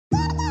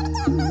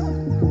What's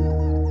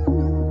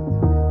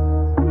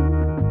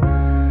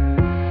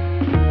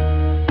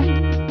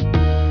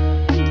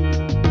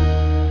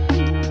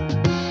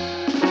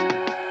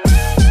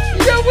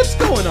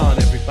going on,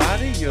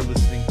 everybody? You're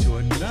listening to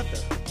another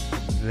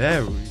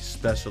very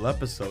special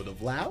episode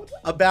of Loud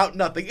About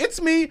Nothing.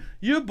 It's me,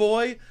 your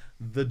boy,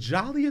 the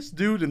jolliest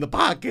dude in the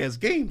podcast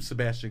game,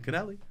 Sebastian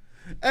Canelli.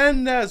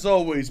 And as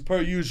always,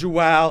 per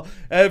usual,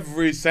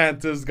 every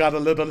Santa's got a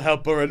little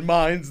helper, and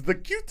mine's the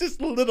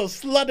cutest little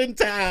slut in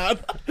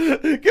town.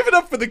 Give it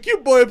up for the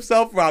cute boy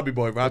himself, Robbie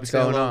Boy. Robbie, What's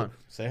going on?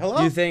 Say hello.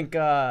 Do you think...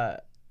 Well,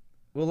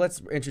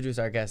 let's introduce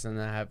our guest, and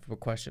then I have a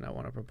question I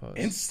want to propose.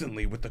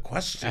 Instantly with the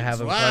questions. I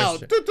have a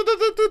question.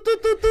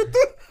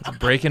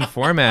 Breaking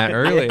format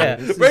early. Yeah.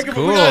 This is Breaking,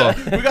 cool.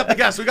 we got the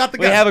guest.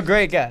 We have a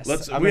great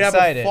guest. I'm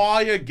excited. Have a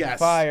fire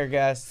guest. Fire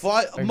guest.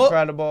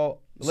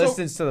 Incredible.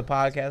 Listens to the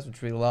podcast,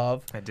 which we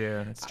love. I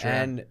do. That's true.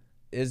 And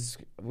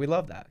we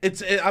love that.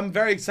 I'm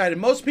very excited.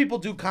 Most people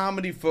do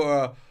comedy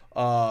for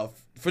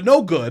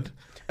no good.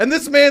 And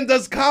this man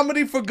does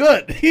comedy for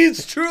good.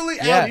 He's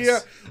truly out here,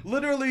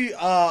 literally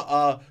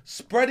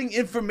spreading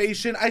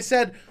information. I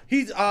said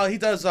he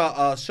does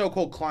a show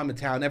called Climate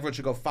Town. Everyone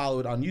should go follow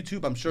it on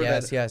YouTube. I'm sure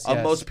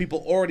most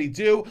people already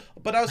do.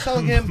 But I was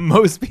telling him,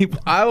 most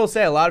people. I will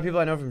say a lot of people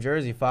I know from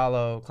Jersey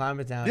follow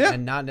Climate Town,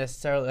 and not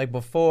necessarily like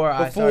before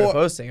I started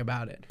posting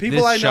about it.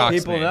 People I know,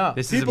 people know.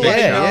 This is a big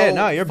show.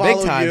 No, you're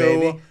big time,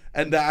 baby.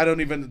 And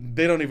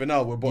they don't even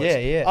know we're boys.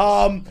 Yeah.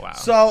 Wow.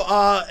 So,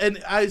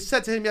 and I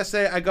said to him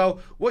yesterday, I go,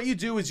 what you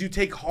do is you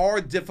take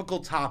hard,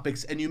 difficult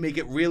topics and you make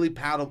it really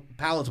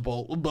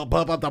palatable,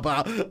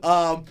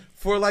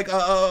 for like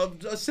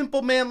a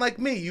simple man like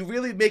me. You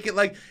really make it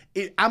like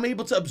I'm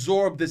able to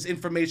absorb this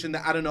information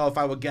that I don't know if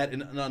I would get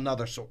in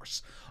another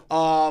source.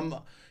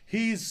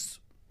 He's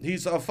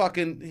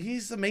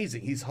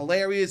amazing. He's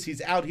hilarious.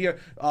 He's out here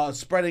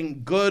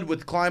spreading good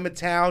with Climate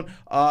Town.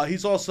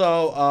 He's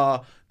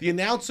also the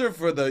announcer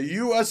for the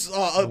U.S.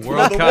 World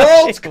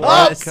Cup. He's a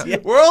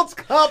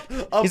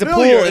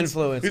pool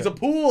influencer. He's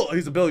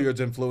a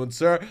billiards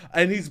influencer,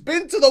 and he's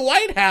been to the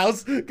White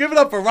House. Give it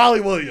up for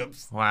Rollie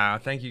Williams. Wow,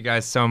 thank you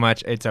guys so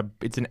much. It's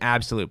an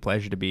absolute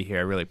pleasure to be here.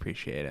 I really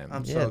appreciate it.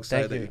 I'm so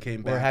excited that you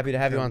came back. We're happy to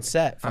have you on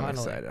set.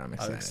 Finally. I'm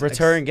excited.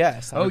 Return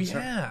guest.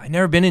 Yeah, I've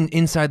never been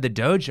inside the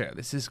dojo.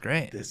 This is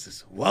great. This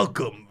is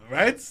welcome,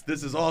 right?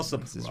 This is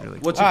awesome. This is really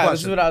cool. What's your question?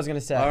 This is what I was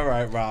gonna say. All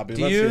right, Robbie.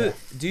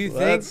 Do you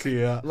think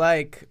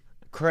like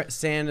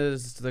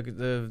Santa's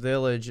the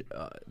village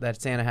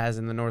that Santa has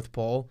in the North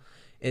Pole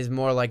is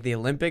more like the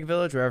Olympic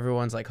Village where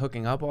everyone's like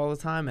hooking up all the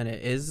time and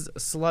it is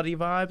slutty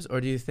vibes, or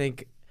do you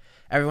think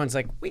everyone's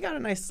like, we got a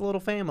nice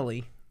little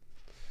family?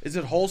 Is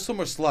it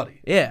wholesome or slutty?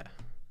 Yeah.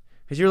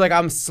 Because you're like,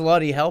 I'm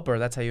slutty helper.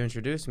 That's how you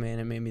introduced me,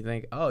 and it made me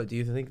think, oh, do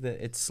you think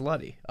that it's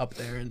slutty up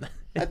there?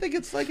 I think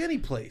it's like any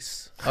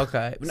place.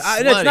 Okay.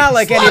 It's not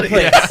like any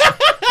place.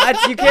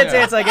 You can't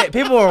say it's like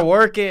people are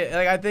working.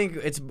 Like I think do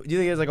you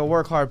think it's like a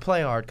work hard,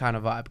 play hard kind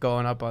of vibe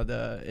going up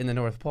in the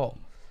North Pole?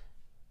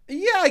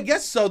 Yeah, I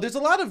guess so. There's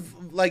a lot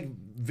of like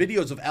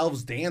videos of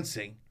elves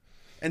dancing,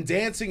 and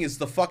dancing is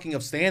the fucking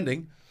of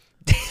standing.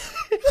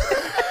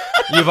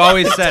 You've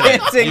always said it.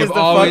 Dancing is the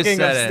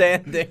fucking of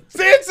standing.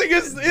 Dancing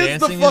is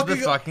the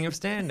fucking of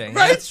standing.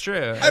 Right? That's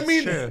true. That's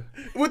true.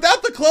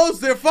 Without the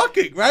clothes, they're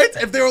fucking, right?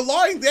 If they were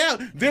lying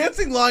down,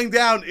 dancing lying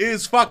down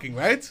is fucking,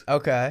 right?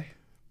 Okay.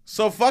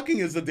 So fucking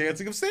is the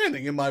dancing of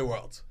standing in my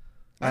world.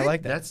 Right? I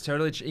like that. That's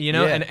totally true. You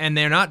know, and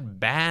they're not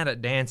bad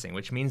at dancing,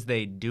 which means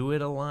they do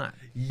it a lot.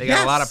 They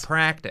got a lot of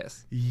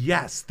practice.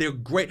 Yes, they're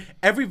great.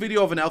 Every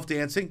video of an elf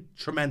dancing,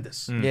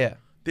 tremendous. Yeah.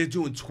 They're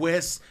doing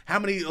twists. How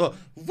many?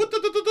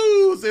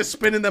 They're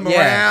spinning them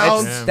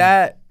around.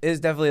 That is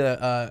definitely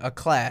a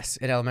class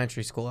in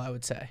elementary school, I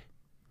would say.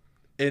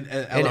 In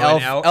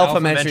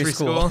elementary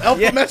school.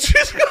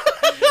 Elementary school.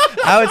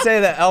 I would say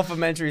that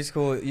elementary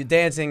school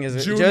dancing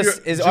is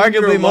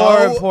arguably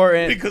more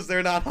important because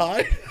they're not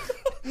high.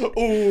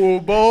 Oh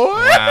boy!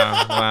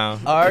 Wow.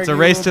 It's a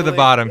race to the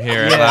bottom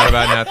here. Yeah. Loud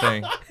About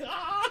Nothing,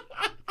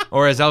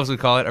 or as elves would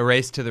call it, a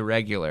race to the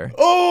regular.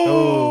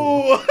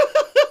 Oh.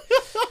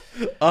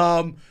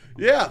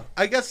 Yeah,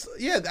 I guess.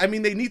 Yeah, I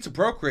mean they need to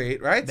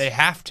procreate, right? They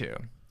have to,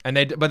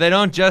 but they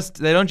don't just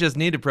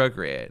need to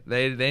procreate.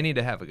 They need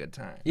to have a good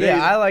time.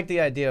 Yeah, I like the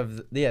idea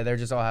of they're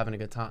just all having a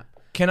good time.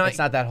 It's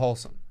not that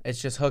wholesome. It's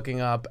just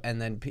hooking up,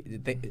 and then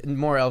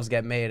more elves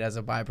get made as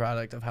a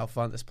byproduct of how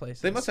fun this place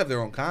is. They must have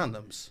their own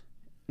condoms.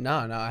 No,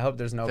 I hope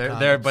there's no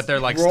condoms. But they're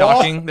like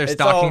stocking. They're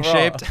stocking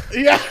shaped.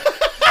 Yeah.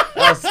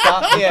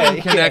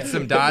 Connect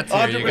some dots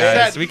here, you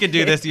guys. We could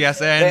do this,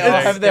 yes, and they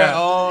all have their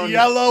own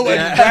yellow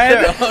and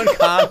red. Their own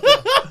condom.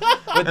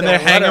 And they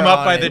hang them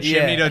up by the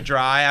chimney to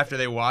dry after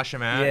they wash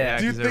them out. Yeah,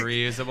 because they're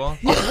reusable.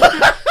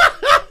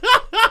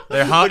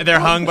 They're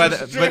hung by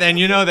the, but then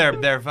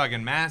they're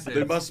fucking massive.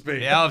 They must be.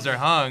 The elves are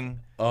hung.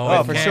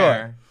 Oh, for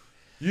sure.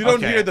 You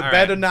don't hear the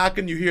bed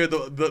knocking. You hear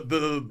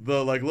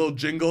the like little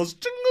jingles.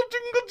 Jingle,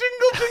 jingle,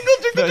 jingle, jingle,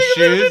 jingle, the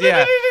shoes.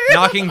 Yeah,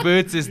 knocking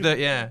boots is the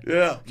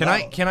Yeah.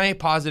 Can I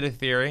posit a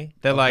theory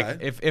that like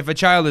if a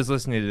child is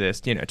listening to this,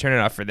 turn it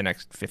off for the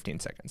next 15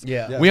 seconds.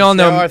 Yeah. We all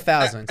know there are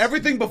thousands.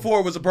 Everything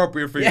before was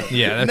appropriate for you.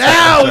 Yeah.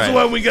 Now that's is right.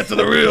 when we get to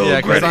the real.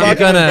 Yeah, because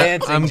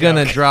I'm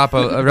gonna drop a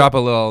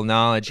little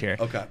knowledge here.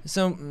 Okay.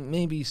 So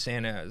maybe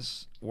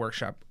Santa's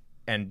workshop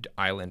and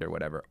island or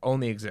whatever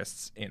only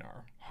exists in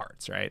our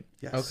hearts, right?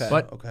 Yes. Okay.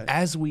 But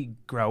as we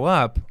grow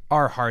up,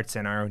 our hearts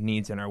and our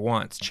needs and our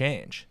wants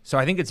change. So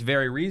I think it's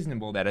very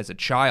reasonable that as a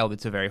child,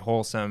 it's a very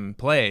wholesome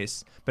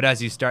place. But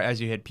as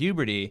you hit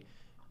puberty,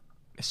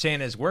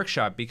 Santa's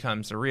workshop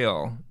becomes a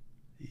real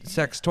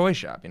sex toy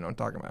shop. You know what I'm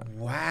talking about?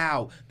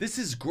 Wow, this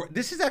is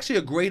this is actually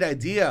a great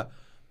idea.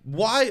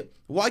 Why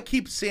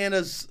keep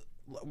Santa's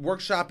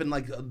workshop in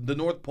like the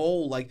North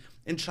Pole like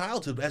in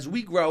childhood? As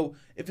we grow,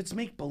 if it's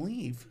make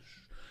believe,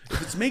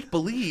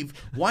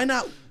 why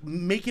not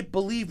make it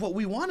believe what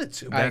we want it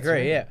to? I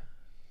agree. Yeah.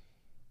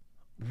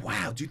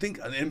 Wow, do you think?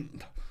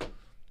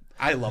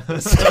 I love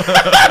this.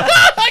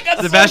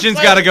 Sebastian's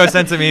got to go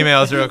send some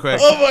emails real quick.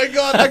 Oh my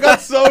god, I got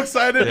so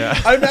excited. Yeah.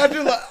 I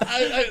imagine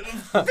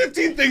like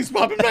 15 things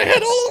pop in my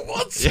head all at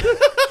once. Yeah.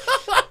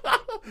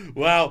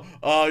 Wow.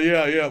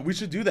 Yeah. We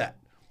should do that.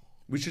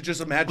 We should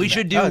just imagine. We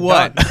should do Oh,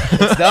 what? done.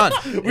 It's done.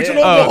 We should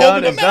all go home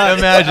and It's done.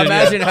 imagine.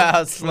 Imagine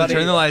how slutty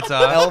Turn the lights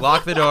off,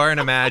 lock the door, and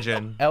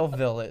imagine.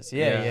 Elfville is.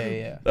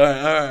 Yeah. All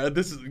right.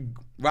 This is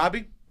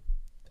Robbie.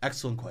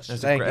 Excellent question.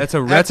 That's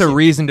a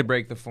reason to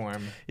break the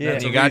form. Yeah.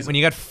 When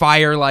you got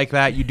fire like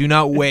that, you do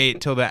not wait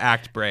till the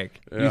act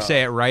break. Yeah. You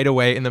say it right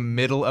away in the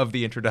middle of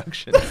the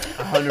introduction.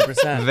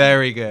 100%.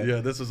 Very good.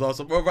 Yeah, this is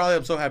awesome. Well, Rollie,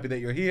 I'm so happy that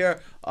you're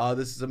here.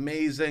 This is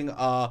amazing.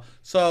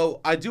 So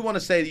I do want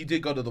to say that you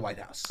did go to the White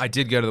House. I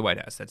did go to the White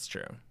House. That's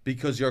true.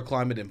 Because you're a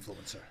climate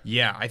influencer.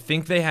 Yeah, I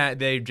think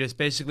they just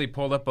basically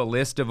pulled up a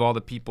list of all the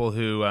people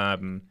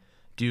who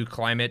do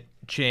climate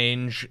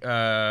change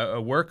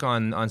work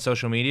on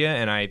social media,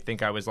 and I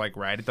think I was like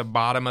right at the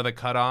bottom of the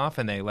cutoff,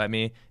 and they let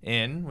me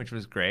in, which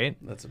was great.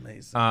 That's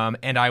amazing.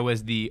 And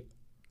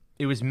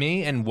it was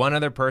me and one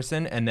other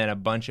person, and then a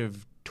bunch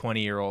of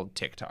 20-year-old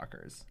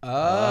TikTokers. Oh.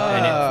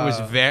 And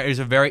it was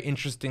a very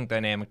interesting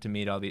dynamic to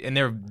meet all these, and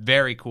they're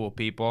very cool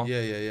people.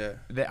 Yeah.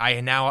 I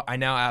now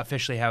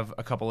officially have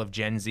a couple of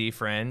Gen Z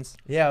friends.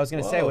 Yeah, I was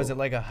gonna say, was it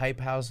like a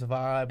hype house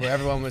vibe where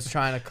everyone was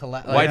trying to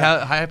collab? White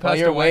House, hype While house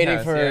you're to White waiting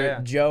House. for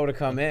Joe to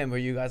come in, where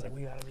you guys like,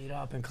 we gotta meet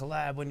up and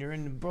collab when you're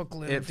in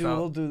Brooklyn.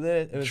 We'll do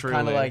this. It was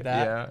kind of like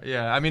that.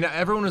 Yeah. I mean,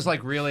 everyone was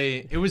like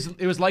really. It was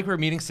like we were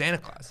meeting Santa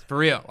Claus for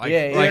real. Like,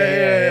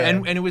 Yeah.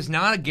 And it was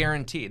not a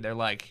guarantee. They're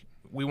like,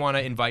 we want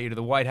to invite you to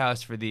the White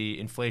House for the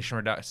Inflation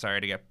Reduction. Sorry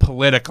to get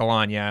political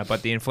on you,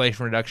 but the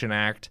Inflation Reduction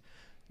Act.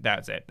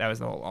 That's it. That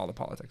was all the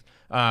politics.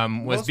 Was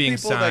Most being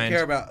people signed. that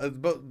care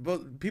about,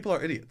 but people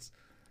are idiots.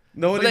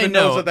 No one even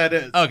knows what that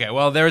is. Okay,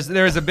 well, there was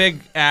a big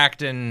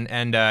act, and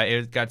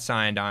it got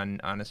signed on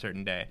a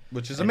certain day,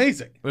 Which is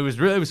amazing. It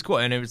was cool,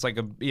 and it was like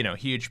a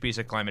huge piece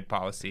of climate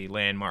policy,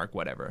 landmark,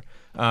 whatever.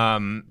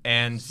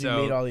 And so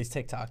you meet all these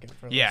TikTok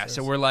influencers. yeah,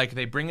 so we're like,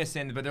 they bring us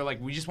in, but they're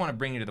like, we just want to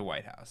bring you to the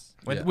White House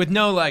with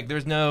no like,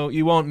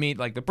 you won't meet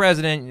like the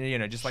president,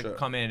 just like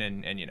come in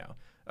and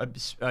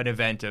an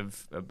event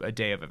of a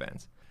day of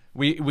events.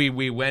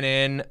 We went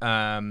in,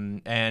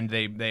 and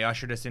they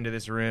ushered us into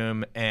this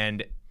room,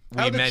 and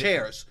How are the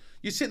chairs?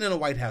 You're sitting in a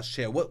White House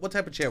chair. What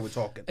type of chair we're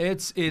talking?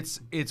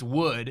 It's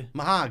wood.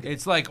 Mahogany.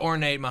 It's like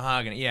ornate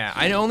mahogany. Yeah,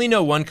 I only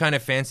know one kind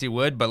of fancy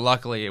wood, but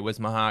luckily it was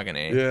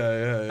mahogany.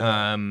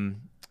 Yeah.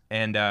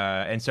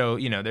 And so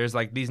there's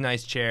like these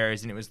nice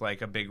chairs, and it was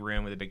like a big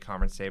room with a big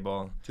conference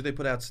table. Do they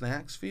put out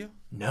snacks for you?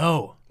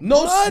 No.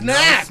 No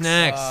snacks.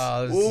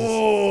 No snacks.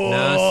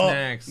 No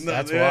snacks.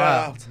 That's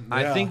wild.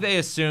 I think they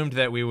assumed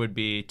that we would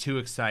be too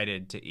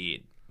excited to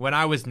eat. When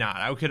I was not,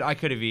 I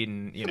could have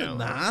eaten,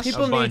 not.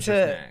 People a bunch of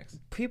snacks.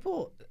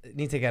 People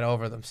need to get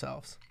over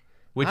themselves.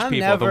 Which I'm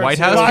people? The never White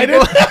too- House Biden?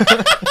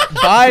 people?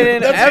 Biden,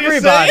 That's what you're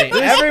everybody, saying?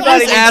 everybody. This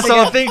needs to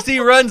asshole get- thinks he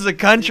runs the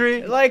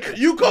country. like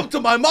You come to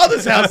my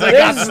mother's house, they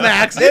got There's-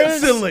 snacks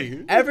there's-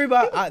 instantly.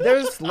 everybody.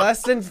 There's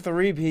less than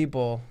 3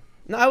 people.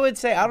 No, I would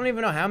say I don't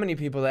even know how many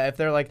people that if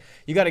they're like,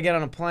 you got to get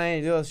on a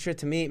plane, do all this shit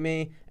to meet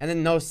me, and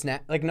then no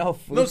snack, like no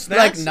food, No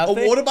snacks? like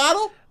nothing. A water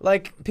bottle?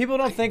 Like people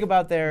don't think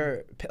about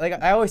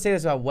I always say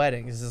this about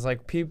weddings. Is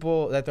like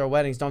people that throw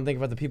weddings don't think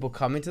about the people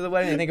coming to the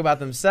wedding. They think about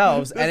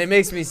themselves, and it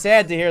makes me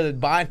sad to hear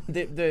that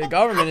the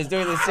government is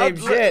doing the same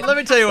shit. Let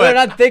me tell you They're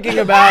what. not thinking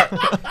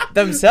about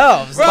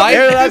themselves. Bro,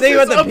 They're not this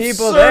thinking is about the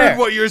people absurd there.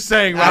 what you're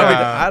saying,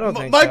 I Robbie. don't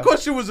think My so.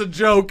 question was a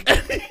joke.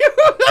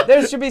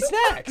 There should be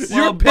snacks.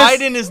 Well, pissed-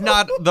 Biden is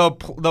not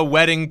the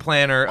wedding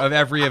planner of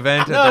every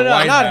event at No, the no,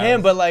 White not House.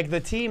 him, but like the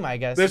team. I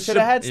guess There should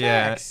have had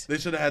yeah. snacks. They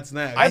should have had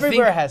snacks.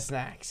 Everywhere has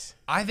snacks.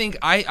 I think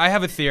I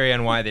have a theory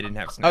on why they didn't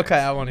have snacks. Okay,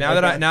 I wanna now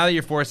hear that that. now that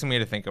you're forcing me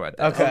to think about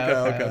that.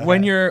 Okay. Okay.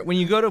 When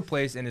you go to a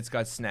place and it's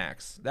got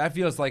snacks, that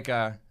feels like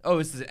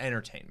this is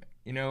entertainment.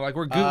 You know, like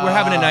we're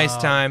having a nice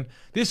time.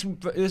 This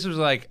was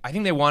like, I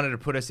think they wanted to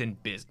put us in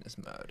business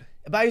mode.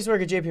 But I used to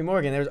work at JP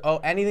Morgan. There was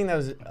anything that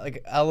was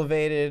like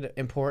elevated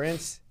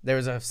importance. There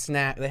was a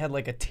snack. They had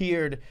like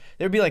there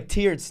would be like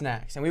tiered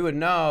snacks, and we would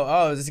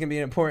know, this is gonna be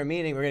an important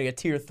meeting. We're gonna get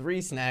tier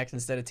 3 snacks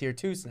instead of tier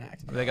 2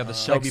 snacks. They got the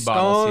like Shelby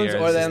bottles scones,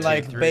 here. or then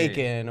like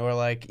bacon, or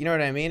like, you know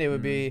what I mean? It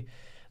would be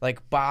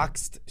like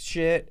boxed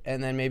shit,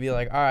 and then maybe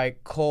like, all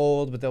right,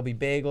 cold, but there'll be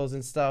bagels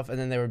and stuff, and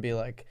then there would be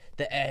like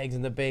the eggs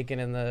and the bacon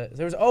and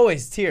there was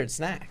always tiered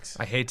snacks.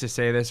 I hate to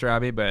say this,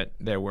 Robbie, but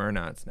there were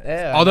not snacks.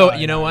 Yeah, although,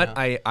 you know what?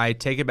 I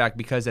take it back,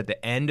 because at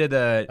the end of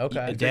the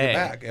day, take it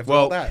back after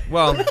well, all that.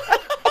 well,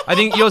 I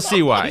think you'll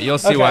see why. You'll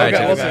see why I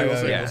take it back.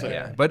 We'll see.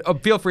 Yeah.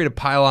 But feel free to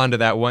pile onto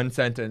that one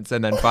sentence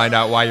and then find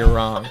out why you're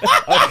wrong.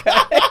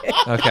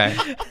 Okay.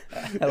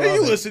 Hey,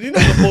 you listen. You know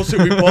the bullshit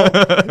we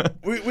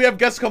pull. We have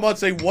guests come on,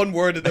 say one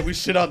word, and then we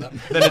shit on them.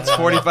 Then it's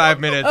 45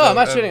 minutes. I'm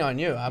not shitting on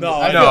you. I feel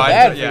I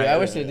bad for you. yeah, I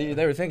wish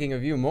they were thinking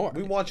of you more.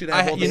 We want you to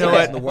have all the you know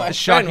success in the what? world.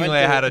 Shockingly,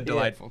 I had a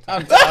delightful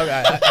time.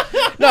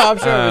 I'm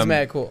sure it was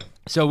mad cool.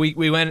 So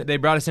we went. They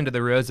brought us into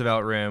the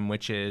Roosevelt room,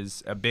 which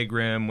is a big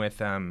room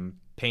with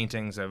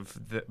paintings of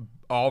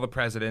all the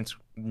presidents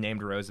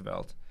named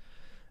Roosevelt,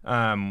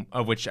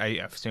 of which I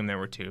assume there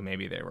were 2.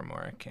 Maybe there were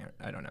more.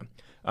 I don't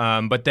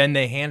know. But then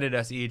they handed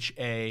us each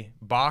a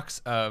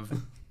box of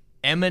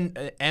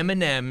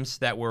M&Ms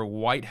that were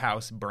White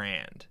House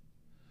brand,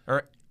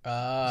 so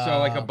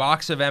like a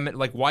box of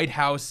like White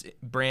House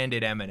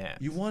branded M&Ms.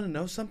 You want to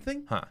know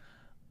something? Huh?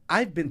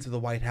 I've been to the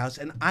White House,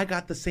 and I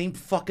got the same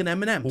fucking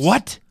M&Ms.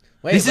 What?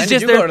 Wait, this when is did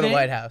just you their go to the thing?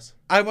 White House?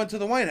 I went to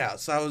the White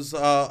House. I was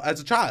as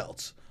a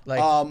child. Like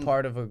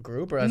part of a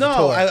group or as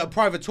No, a tour? a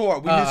private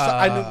tour.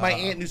 I knew my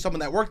aunt knew someone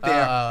that worked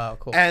there.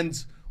 Cool.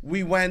 And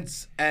we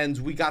went and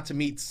we got to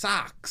meet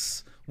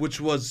Socks,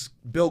 which was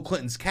Bill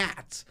Clinton's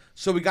cat.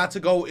 So we got to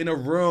go in a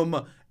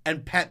room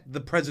and pet the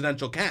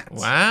presidential cat.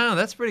 Wow,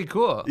 that's pretty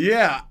cool.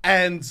 Yeah,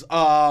 and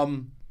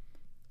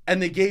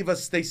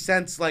they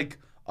sent like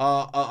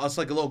us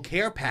like a little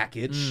care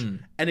package,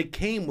 and it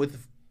came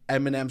with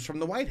M&Ms from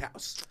the White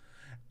House.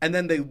 And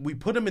then we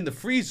put them in the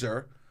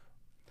freezer.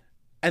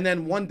 And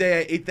then one day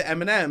I ate the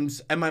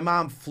M&Ms, and my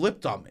mom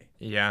flipped on me.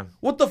 Yeah.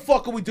 What the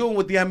fuck are we doing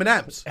with the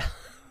M&Ms?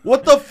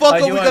 What the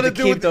fuck are we gonna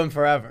do? Keep them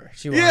forever.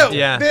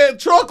 Yeah, they're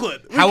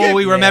chocolate. How will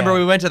we remember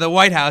we went to the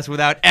White House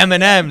without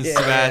M&Ms,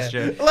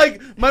 Sebastian? Like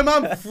my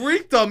mom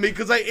freaked on me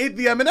because I ate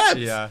the M&Ms.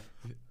 Yeah.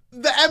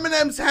 The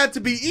M&Ms had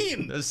to be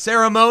eaten. The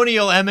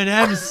ceremonial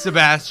M&Ms,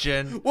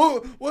 Sebastian.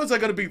 What was I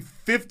gonna be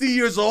 50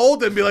 years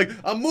old and be like,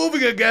 I'm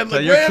moving again?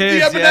 Like, your grab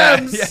kids, the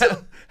M&Ms. yeah.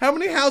 How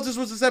many houses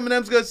was this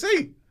M&Ms gonna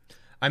see?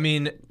 I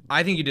mean,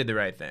 I think you did the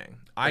right thing.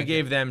 I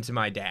gave them to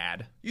my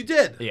dad. You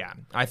did. Yeah,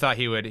 I thought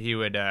he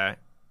would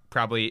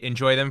probably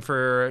enjoy them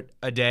for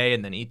a day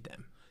and then eat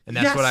them, and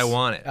that's what I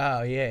wanted.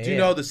 Oh yeah. Do you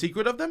know the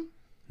secret of them?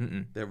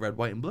 Mm-mm. They're red,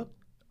 white, and blue.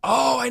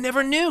 Oh, I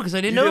never knew because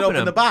I didn't You open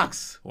open the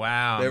box.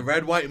 Wow. They're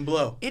red, white, and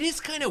blue. It is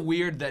kind of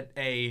weird that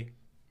a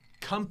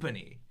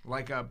company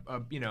like a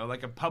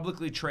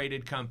publicly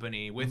traded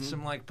company with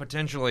some like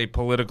potentially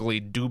politically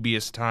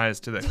dubious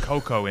ties to the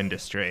cocoa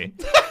industry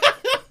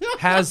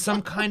has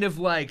some kind of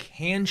like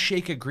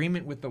handshake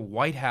agreement with the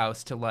White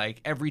House to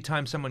like every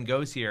time someone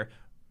goes here,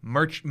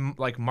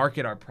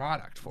 market our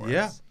product for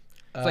us.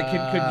 It's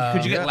like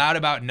could you get Loud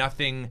About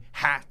Nothing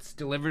hats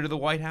delivered to the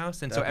White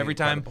House, and so every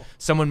time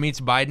someone meets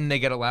Biden, they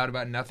get a Loud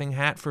About Nothing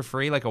hat for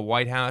free, like a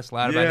White House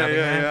Loud About Nothing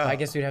hat. Yeah. I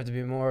guess we'd have to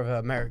be more of an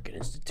American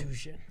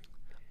institution.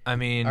 I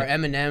mean, are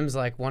M&Ms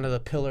like one of the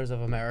pillars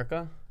of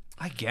America?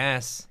 I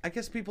guess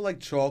people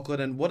like chocolate,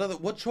 and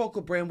what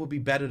chocolate brand would be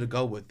better to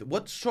go with?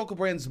 What chocolate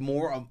brand's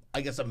more,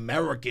 I guess,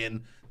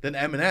 American than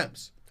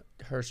M&M's?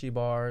 Hershey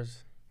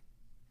bars.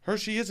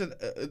 Hershey isn't.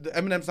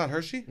 M&M's not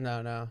Hershey?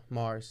 No,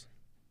 Mars.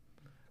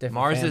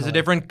 Mars is a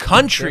different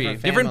country,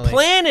 different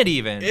planet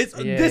even. This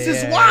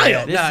is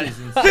wild.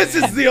 This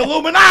is the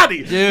Illuminati.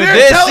 Dude,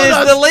 this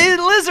is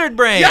the lizard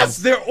brain. Yes,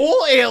 they're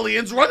all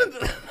aliens running.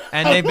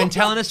 And they've been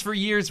telling us for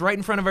years right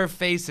in front of our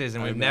faces,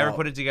 and we've never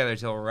put it together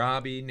until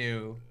Robbie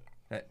knew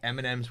that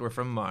M&Ms were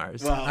from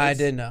Mars. Well, I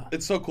did know.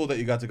 It's so cool that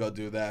you got to go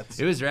do that.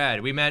 It was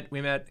rad. We met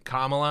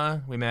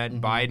Kamala, we met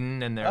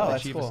Biden and their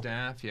chief of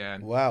staff. Yeah.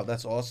 Wow,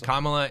 that's awesome.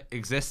 Kamala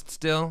exists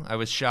still. I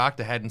was shocked.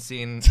 I hadn't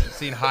seen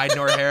hide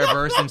nor hair of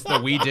her since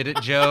the "We Did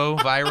It, Joe"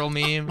 viral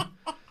meme.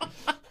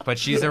 But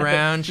she's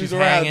around. She's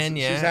hanging.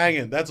 Yeah. She's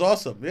hanging. That's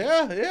awesome.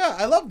 Yeah.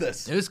 I love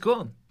this. It was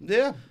cool.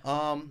 Yeah.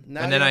 And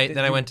then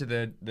I went to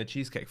the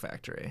Cheesecake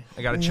Factory.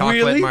 I got a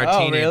chocolate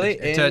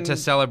martini to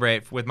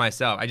celebrate with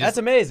myself. That's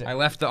amazing. I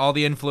left all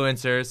the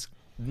influencers.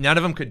 None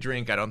of them could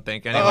drink, I don't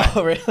think. Anyway.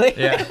 Oh, really?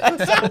 Yeah.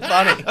 That's so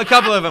funny. A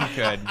couple of them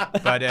could,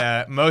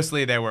 but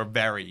mostly they were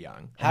very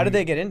young. How did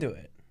they get into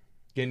it?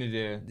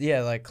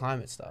 Yeah, like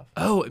climate stuff.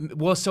 Oh,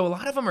 well, so a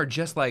lot of them are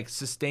just like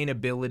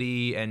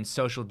sustainability and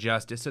social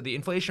justice. So the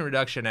Inflation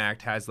Reduction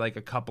Act has like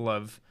a couple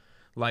of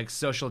like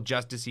social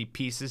justice-y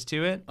pieces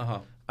to it.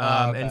 Okay.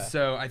 And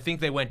so I think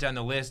they went down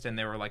the list and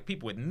they were like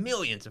people with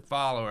millions of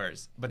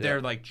followers, but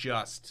they're like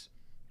just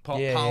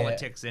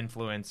politics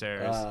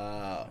influencers.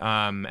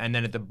 And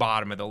then at the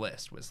bottom of the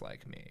list was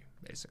like me,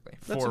 basically.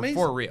 That's amazing.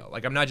 For real.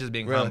 Like I'm not just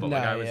being humble. No,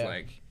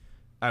 like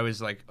I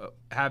was like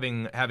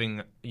having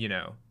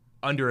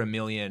under 1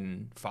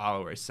 million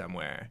followers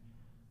somewhere.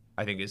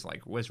 I think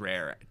was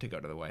rare to go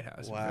to the White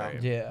House. Wow.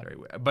 Very,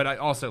 but I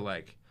also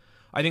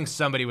I think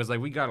somebody was like,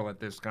 we gotta let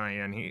this guy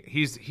in.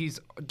 He's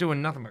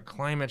doing nothing but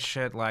climate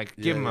shit. Like,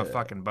 give him a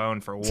fucking bone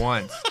for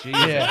once.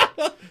 Jesus.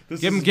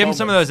 Give him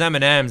some of those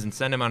M&Ms and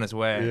send him on his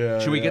way. Yeah,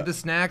 Should we get the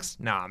snacks?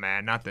 Nah,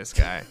 man, not this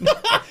guy.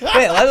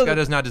 Hey, This guy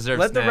does not deserve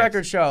Let snacks. the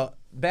record show,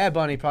 Bad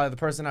Bunny, probably the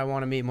person I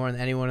want to meet more than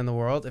anyone in the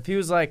world. If he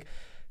was like,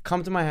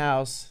 come to my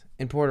house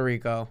in Puerto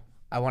Rico,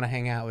 I want to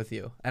hang out with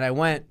you. And I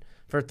went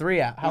for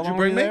 3 hours. How long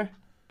were you there?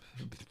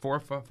 4 or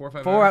 5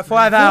 hours.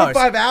 5 hours. 4 or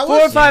 5 hours?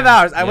 4 or 5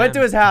 hours. I Yeah. went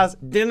to his house,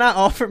 did not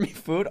offer me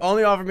food,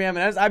 only offered me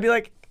M&Ms. I'd be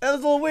like, that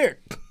was a little weird.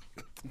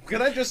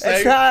 Can I just say,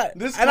 It's not-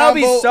 this and I'll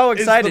be combo so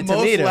excited is to the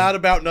most meet him. loud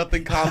about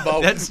nothing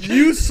combo. That's true.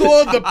 You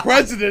saw the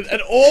president,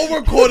 and all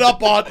we're caught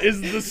up on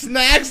is the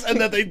snacks and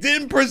that they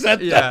didn't present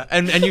them. Yeah,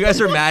 and you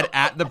guys are mad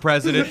at the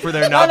president for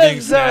there Not not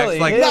being snacks. necessarily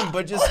Like him,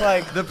 but just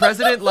like the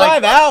president,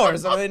 5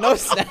 hours. I mean, no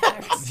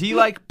snacks. he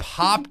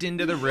popped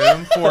into the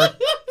room for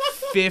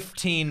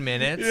 15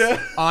 minutes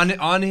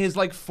on his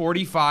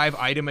 45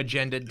 item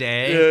agenda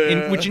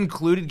day, which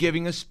included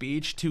giving a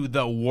speech to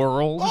the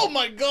world. Oh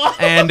my god!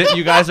 And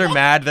you guys are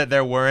mad that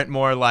there weren't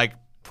more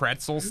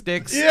pretzel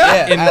sticks in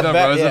at the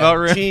bet, Roosevelt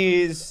room.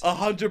 Cheese.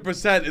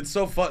 100%. It's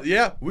so fun.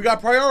 Yeah, we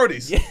got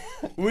priorities.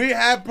 We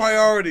have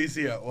priorities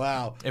here.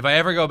 Wow. If I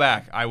ever go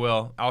back, I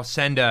will. I'll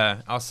send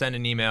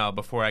an email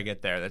before I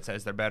get there that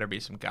says there better be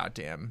some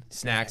goddamn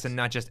snacks and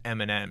not just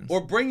M&Ms. Or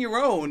bring your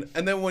own,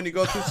 and then when you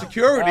go through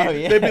security, Oh,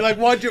 yeah. they'd be like,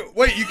 wait,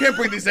 you can't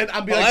bring these in.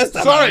 I'll be like, last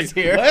time I sorry, was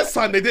here." last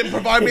time they didn't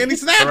provide me any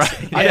snacks.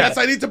 Right, I yeah. guess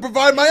I need to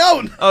provide my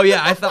own. Oh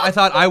yeah, I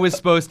thought I was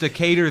supposed to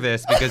cater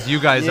this because you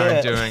guys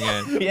aren't doing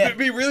it. Yeah.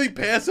 Be really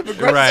passive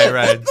aggressive.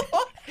 Right.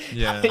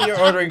 Yeah. You're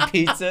ordering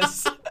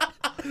pizzas.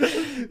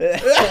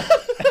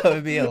 That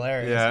would be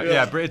hilarious.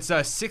 Yeah. But it's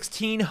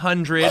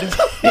 1600,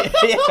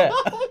 Yeah.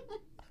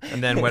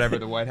 and then whatever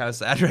the White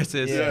House address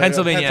is, Yeah.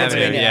 Pennsylvania Pennsylvania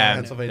Avenue. Avenue. Yeah,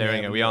 Pennsylvania there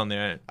we go. We Avenue. all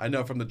knew it. I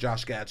know from the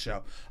Josh Gad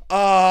show.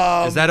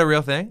 Is that a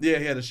real thing? Yeah,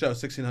 he had a show,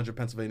 1600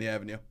 Pennsylvania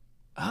Avenue.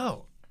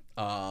 Oh.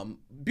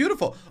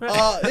 Beautiful. Very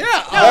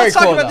let's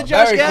talk cool, about the though.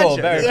 Josh Very Gad cool.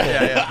 show. Very cool.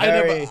 Yeah.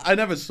 Very- I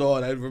never saw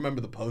it. I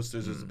remember the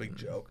posters. It was a big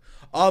joke.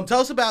 Tell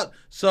us about.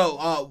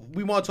 So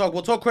we want to talk.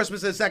 We'll talk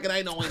Christmas in a second.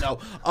 I know.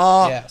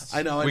 Yes.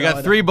 I know. We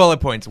got 3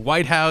 bullet points: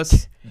 White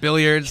House,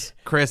 billiards,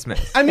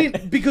 Christmas. I mean,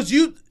 because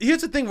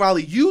here's the thing,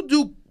 Rollie. You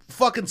do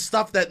fucking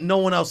stuff that no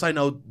one else I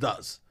know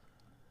does.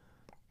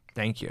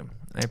 Thank you.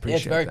 I Yeah, appreciate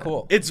it's very that.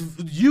 cool.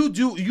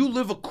 You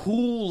live a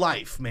cool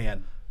life,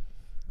 man.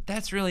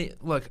 That's really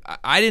look.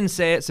 I didn't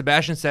say it.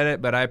 Sebastian said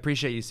it, but I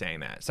appreciate you saying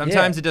that.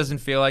 Sometimes it doesn't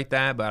feel like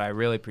that, but I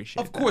really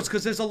appreciate. Of course,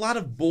 because there's a lot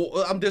of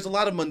there's a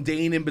lot of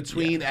mundane in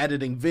between,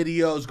 editing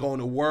videos, going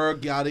to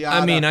work, yada yada.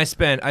 I mean, I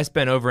spent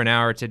over an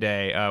hour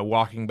today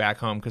walking back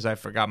home because I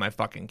forgot my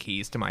fucking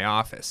keys to my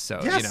office.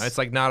 So Yes. it's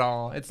not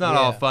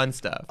all fun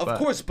stuff. Of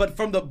course, but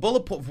from the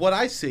bullet point, what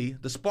I see,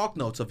 the spark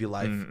notes of your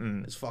life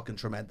is fucking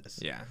tremendous.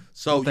 Yeah.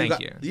 So Well, thank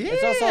got, you. Yeah.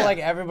 It's also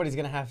everybody's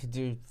gonna have to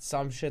do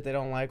some shit they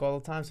don't like all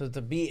the time. So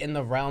to be in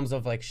the realms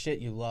of shit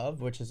you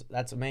love,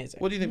 that's amazing.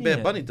 What do you think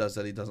Bad Bunny does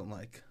that he doesn't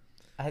like?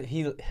 I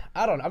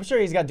don't know. I'm sure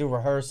he's got to do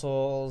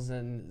rehearsals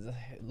and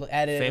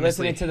edit,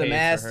 Famously listening to the hates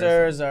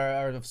masters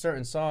or of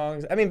certain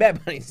songs. I mean,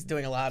 Bad Bunny's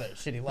doing a lot of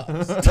shit he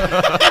loves.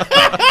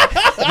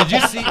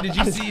 Did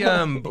you see?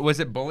 Was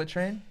it Bullet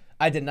Train?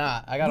 I did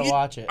not. I gotta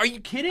watch it. Are you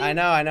kidding? I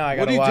know. I gotta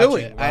What are you watch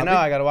doing, it. I know. Robbie?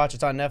 I gotta watch it.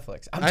 It's on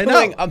Netflix.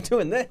 know. I'm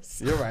doing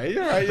this. You're right.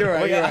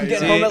 I'm getting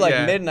See, home at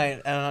yeah.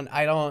 midnight, and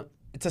I don't.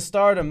 To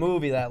start a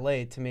movie that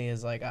late to me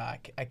is I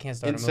can't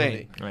start Insane. a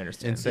movie. I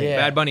understand. Insane. Yeah.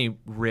 Bad Bunny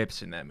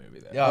rips in that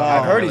movie. Though. Yeah,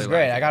 I've heard really he's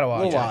great. like I it. gotta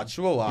watch.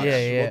 We'll it. watch.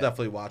 Yeah. We'll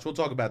definitely watch. We'll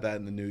talk about that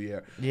in the new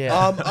year.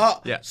 Yeah.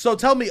 Yeah. So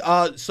tell me.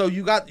 So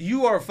you're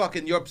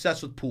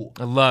obsessed with pool.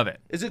 I love it.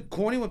 Is it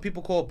corny when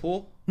people call it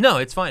pool? No,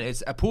 it's fine.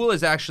 A pool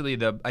is actually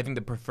I think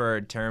the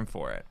preferred term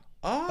for it.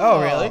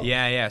 Oh, really?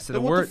 Yeah. So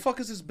Then the what word. the fuck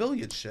is this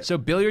billiard shit? So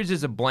billiards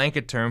is a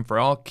blanket term for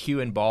all cue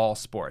and ball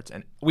sports,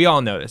 and we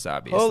all know this,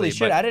 obviously. Holy shit!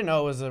 but- I didn't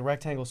know it was a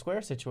rectangle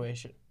square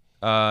situation.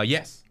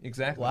 Yes,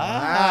 exactly.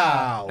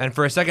 Wow. And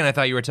for a second, I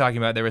thought you were talking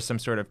about there was some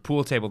sort of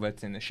pool table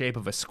that's in the shape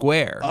of a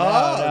square. Oh,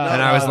 and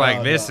I was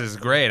like, this is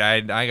great. I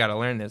got to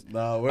learn this.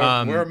 No, we're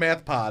a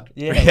math pod.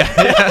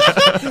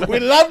 Yeah. We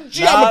love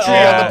geometry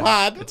on the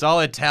pod. It's all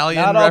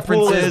Italian Not all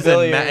pool is references and,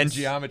 billiards.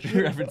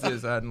 geometry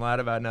references and a lot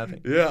about nothing.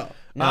 Yeah.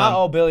 Not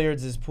all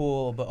billiards is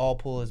pool, but all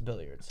pool is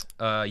billiards.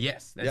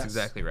 Yes, that's Yes.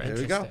 exactly right. There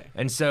we go. Interesting.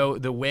 And so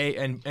the way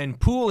and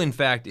pool in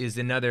fact is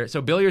another.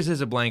 So billiards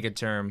is a blanket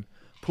term.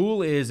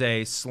 Pool is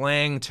a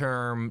slang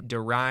term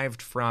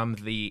derived from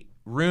the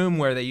room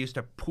where they used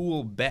to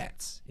pool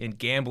bets in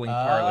gambling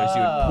parlors.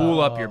 You would pool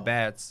up your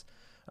bets,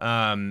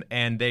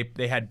 and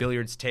they had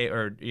billiards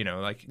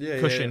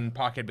cushion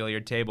pocket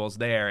billiard tables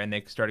there, and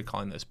they started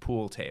calling those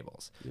pool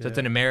tables. So it's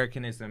an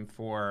Americanism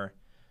for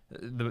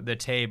the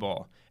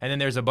table, and then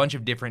there's a bunch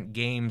of different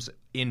games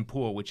in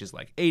pool, which is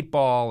like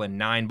 8-ball and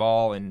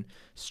 9-ball and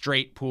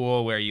straight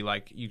pool where you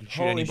can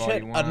shoot any ball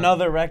you want.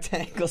 Another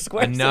rectangle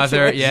square.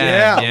 Situation.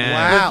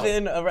 Wow.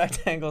 Within a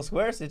rectangle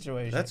square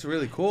situation. That's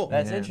really cool.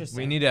 That's interesting.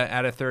 We need to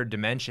add a third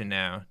dimension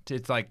now.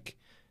 It's like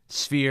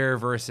sphere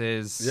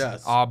versus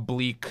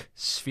oblique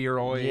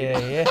spheroid.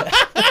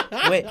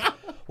 Yeah. Wait,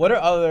 what are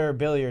other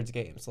billiards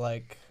games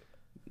like?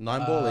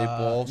 9-ball,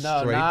 8-ball,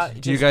 straight.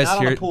 Do you guys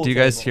hear? Do you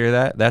guys hear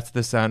that? That's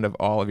the sound of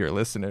all of your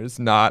listeners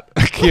not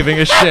giving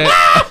a shit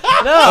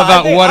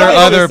about what are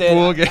other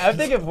pool games. I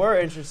think if we're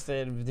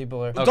interested,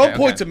 people are. Okay, Don't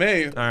point to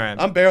me. All right.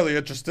 I'm barely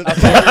interested.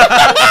 What's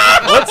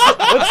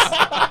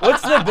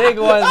the big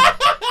one?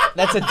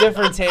 That's a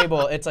different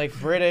table. It's like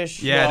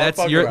British. Yeah,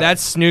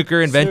 that's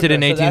snooker, invented in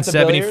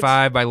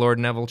 1875 by Lord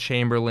Neville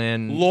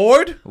Chamberlain.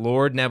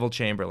 Lord Neville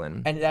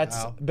Chamberlain. And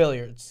that's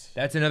billiards.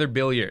 That's another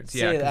billiards.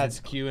 Yeah, that's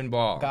cue and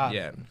ball.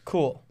 Yeah.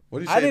 Cool. What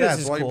do you say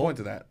that's? Why do you point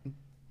to that?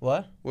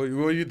 What?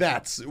 You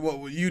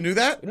knew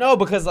that? No,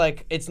 because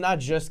it's not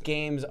just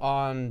games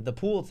on the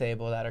pool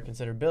table that are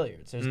considered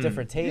billiards. There's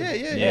different tables.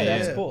 Yeah,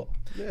 that's cool.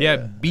 Yeah,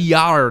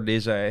 billard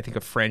is I think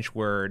a French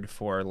word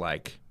for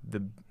like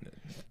the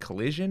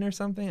collision or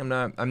something.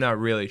 I'm not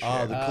really sure.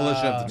 Oh, the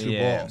collision of the two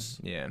balls.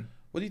 Yeah.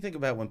 What do you think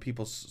about when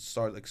people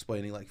start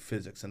explaining like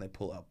physics and they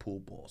pull out pool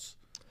balls?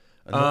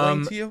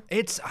 Annoying to you?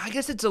 I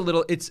guess it's a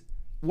little. It's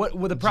what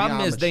the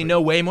problem is. They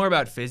know way more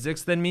about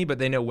physics than me, but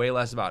they know way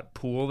less about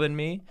pool than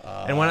me.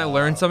 And when I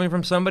learn something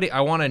from somebody,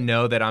 I want to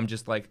know that I'm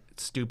just like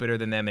stupider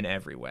than them in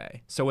every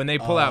way. So when they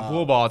pull out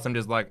pool balls, I'm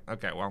just like,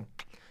 okay, well,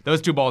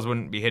 those two balls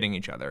wouldn't be hitting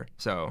each other.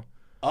 So.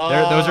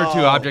 Those are two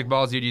object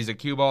balls. You'd use a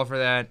cue ball for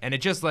that, and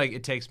it just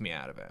it takes me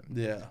out of it.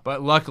 Yeah.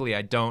 But luckily,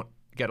 I don't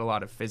get a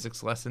lot of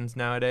physics lessons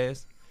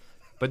nowadays.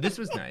 But this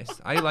was nice.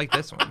 I like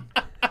this one.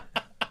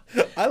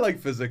 I like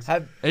physics.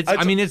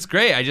 It's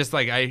great. I just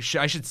I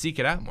should seek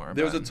it out more.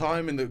 There was a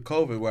time in the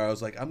COVID where I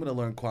was like, I'm gonna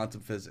learn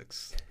quantum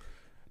physics.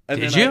 And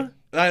Did you?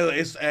 I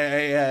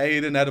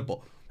ate an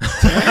edible.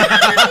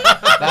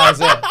 That was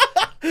it.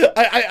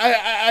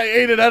 I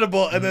ate an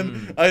edible and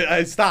then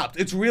I stopped.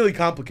 It's really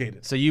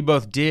complicated. So you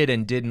both did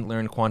and didn't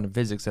learn quantum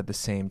physics at the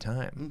same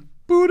time.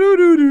 So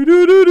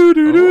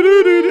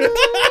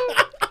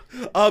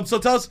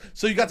tell us.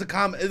 So you got to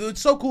comment.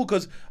 It's so cool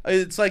because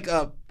it's like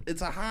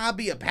it's a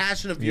hobby, a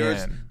passion of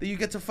yours that you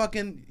get to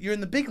you're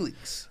in the big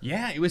leagues.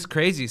 Yeah, it was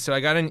crazy. So I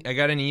got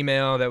an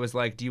email that was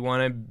like, "Do you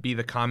want to be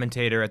the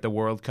commentator at the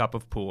World Cup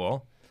of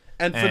Pool?"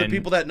 And for the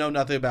people that know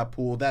nothing about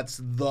pool, that's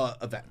the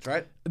event,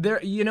 right?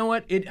 You know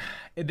what?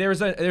 There's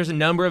a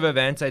number of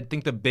events. I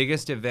think the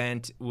biggest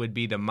event would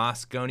be the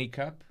Moscone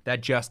Cup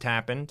that just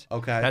happened.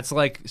 Okay. That's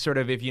like sort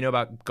of, if you know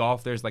about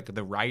golf, there's like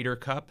the Ryder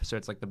Cup, so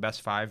it's like the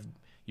best 5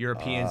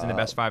 Europeans and the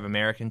best 5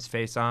 Americans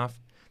face off.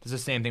 There's the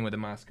same thing with the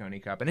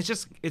Moscone Cup, and it's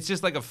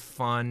just like a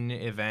fun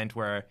event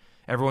where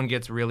everyone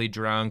gets really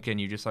drunk and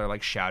you just are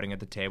like shouting at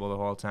the table the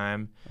whole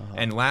time.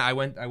 And I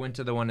went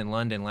to the one in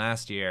London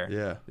last year.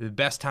 Yeah. The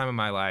best time of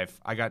my life.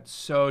 I got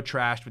so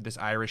trashed with this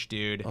Irish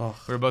dude. We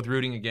were both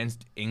rooting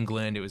against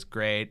England. It was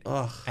great.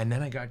 And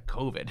then I got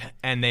COVID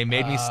and they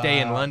made me stay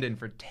in London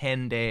for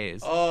 10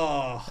 days.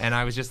 And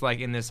I was just like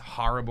in this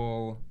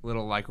horrible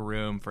little like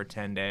room for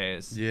 10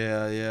 days.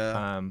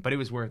 Yeah. But it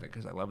was worth it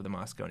because I love the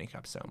Moscone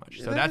Cup so much.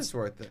 So that's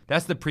worth it.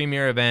 That's the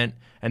premier event.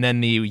 And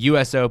then the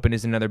US Open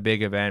is another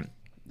big event.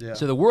 Yeah.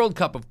 So the World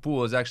Cup of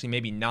Pool is actually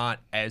maybe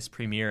not as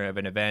premier of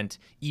an event,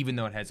 even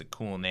though it has a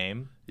cool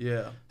name.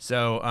 Yeah.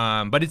 So,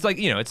 but it's like,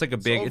 it's like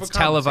it's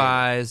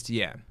televised.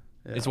 Yeah.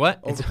 It's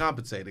what?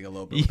 Overcompensating a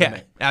little bit.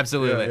 Yeah,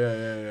 absolutely.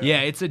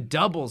 Yeah, it's a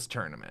doubles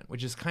tournament,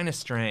 which is kind of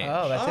strange.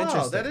 Oh, that's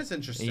interesting. That is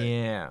interesting.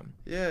 Yeah.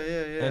 Yeah.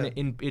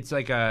 And it's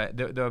like I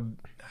don't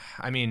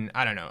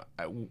know.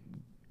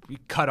 We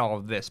cut all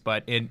of this,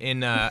 but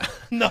in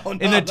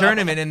the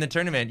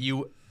tournament,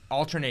 you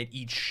alternate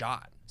each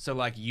shot. So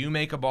like you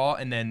make a ball,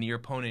 and then your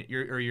opponent,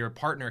 your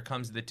partner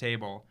comes to the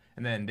table,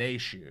 and then they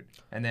shoot,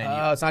 and then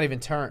it's not even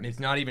turned.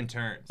 It's not even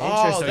turned.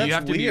 Oh, so you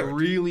have to weird. be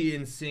really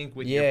in sync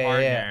with your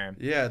partner.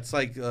 Yeah, it's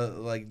like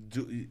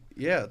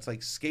it's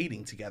like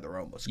skating together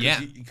almost.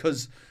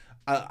 Because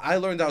I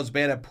learned I was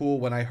bad at pool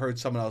when I heard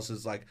someone else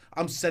is like,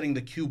 I'm setting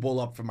the cue ball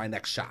up for my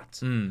next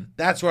shot.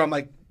 That's where I'm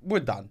like,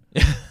 we're done.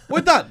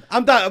 We're done.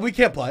 I'm done. We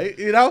can't play.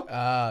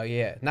 Oh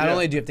yeah. Not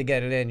only do you have to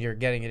get it in, you're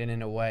getting it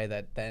in a way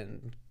that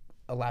then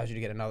allows you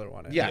to get another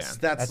one in. Yes,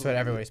 that's what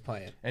everybody's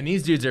playing. And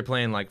these dudes are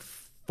playing like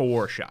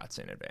 4 shots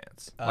in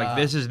advance. Like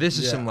this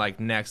is some like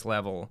next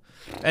level.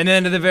 And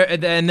then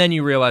and then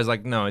you realize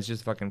like no, it's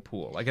just fucking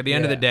pool. Like at the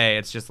end of the day,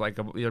 it's just like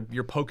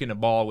you're poking a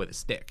ball with a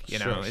stick. You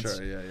know.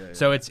 Sure. Yeah.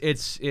 So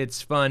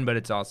it's fun, but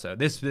it's also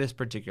this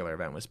particular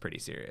event was pretty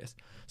serious.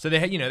 So they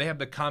had, they have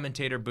the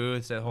commentator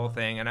booths, the whole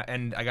thing,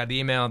 and I got the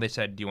email. They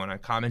said, "Do you want to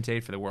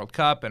commentate for the World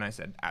Cup?" And I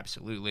said,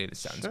 "Absolutely. This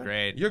sounds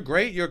great. You're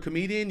great. You're a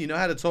comedian. You know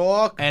how to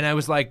talk." And I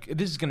was like,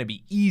 "This is going to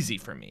be easy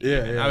for me."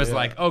 Yeah, I was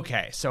like,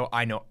 "Okay, so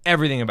I know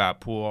everything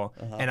about pool,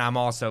 and I'm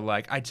also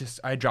like, I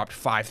dropped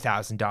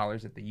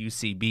 $5,000 at the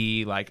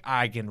UCB. Like,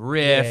 I can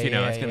riff.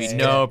 It's gonna be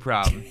no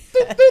problem.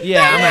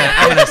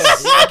 I'm gonna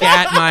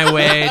scat my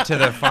way to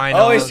the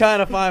final. Always trying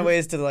to find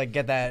ways to like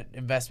get that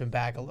investment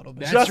back a little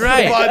bit. That's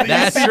right.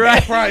 That's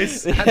right. Price.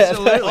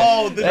 Absolutely.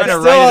 Oh, that's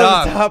still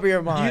on the top of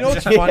your mind. You know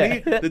what's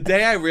funny? The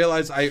day I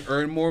realized I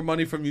earned more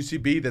money from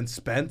UCB than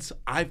spent,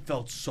 I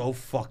felt so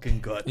fucking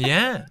good.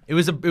 Yeah, it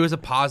was a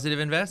positive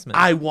investment.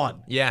 I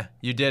won. Yeah,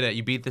 you did it.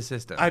 You beat the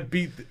system. I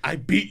beat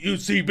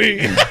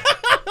UCB.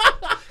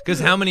 Because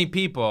how many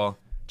people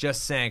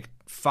just sank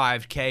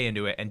 $5K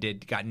into it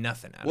and got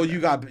nothing out of it?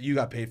 Well, you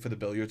got paid for the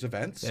billiards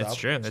events. That's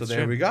true. That's so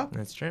there we go.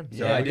 That's true.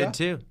 So I did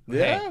too.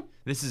 Yeah. Hey,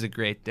 this is a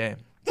great day.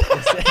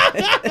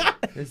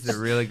 This is a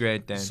really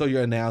great day. So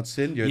you're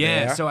announcing. You're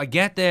there. Yeah. So I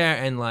get there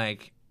and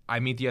like I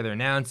meet the other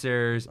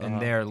announcers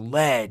and they're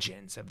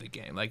legends of the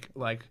game.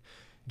 Like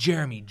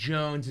Jeremy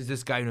Jones is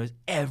this guy who knows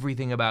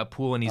everything about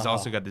pool, and he's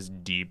also got this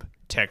deep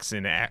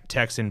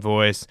Texan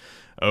voice.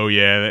 Oh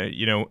yeah,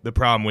 the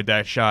problem with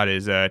that shot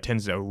is it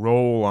tends to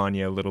roll on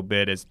you a little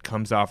bit as it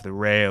comes off the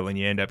rail, and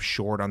you end up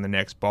short on the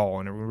next ball.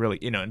 And it really,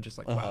 and just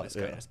like wow, this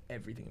guy knows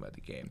everything about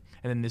the game.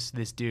 And then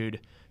this dude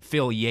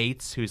Phil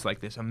Yates, who's like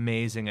this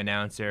amazing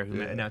announcer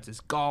who announces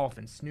golf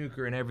and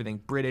snooker and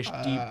everything, British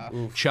deep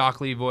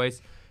chocolate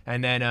voice.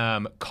 And then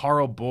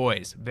Carl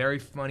Boyes, very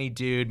funny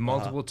dude,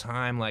 multiple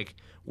time like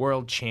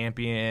world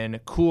champion,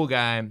 cool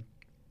guy.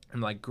 I'm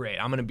like, great,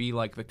 I'm gonna be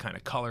like the kind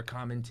of color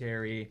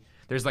commentary.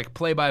 There's like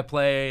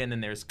play-by-play, and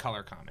then there's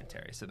color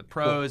commentary. So the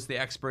pros, the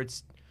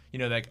experts,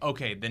 like,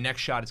 okay, the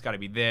next shot has got to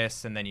be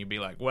this, and then you'd be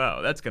like,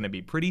 well, that's going to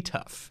be pretty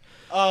tough.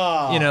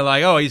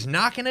 Like, oh, he's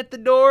knocking at the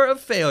door of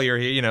failure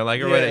here, or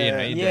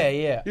whatever.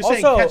 Yeah. You're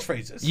saying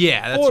catchphrases.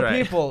 Yeah, that's four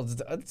right. People,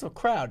 it's so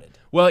crowded.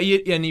 Well,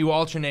 you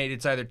alternate.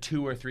 It's either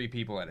 2 or 3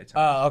 people at a time.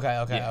 Oh,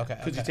 okay.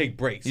 Because you take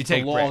breaks. You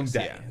take a long breaks,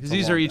 day. Yeah.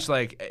 These are each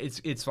like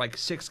it's like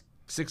six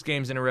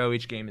games in a row.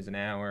 Each game is an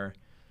hour.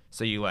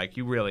 So you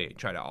really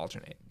try to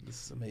alternate.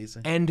 This is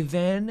amazing. And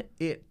then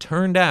it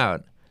turned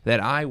out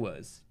that I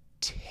was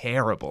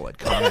terrible at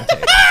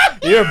commentating.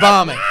 You're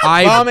bombing.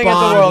 Bombing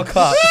at the World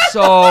Cup.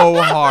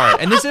 So hard.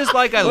 And this is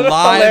like a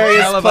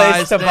live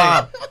televised thing.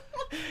 Bomb.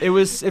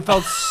 It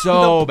felt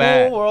so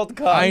bad. World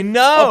Cup. I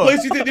know. A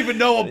place you didn't even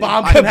know a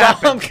bomb could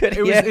happen.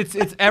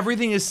 It's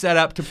everything is set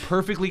up to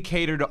perfectly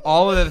cater to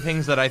all of the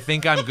things that I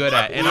think I'm good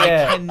at, and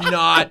I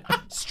cannot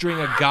string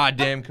a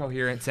goddamn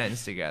coherent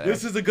sentence together.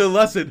 This is a good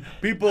lesson.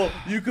 People,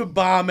 you could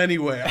bomb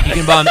anywhere. You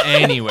can bomb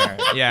anywhere.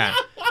 Yeah.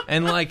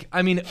 And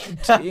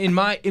in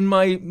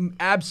my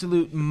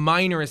absolute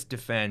minorest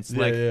defense,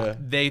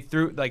 they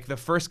threw the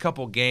first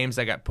couple games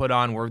I got put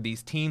on were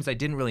these teams I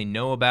didn't really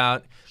know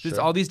about. Just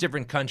all these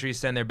different countries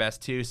send their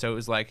best too, so it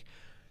was like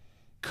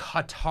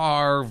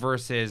Qatar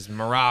versus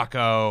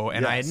Morocco,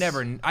 and I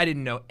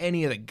didn't know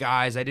any of the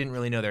guys. I didn't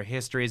really know their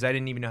histories. I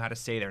didn't even know how to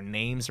say their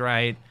names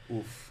right.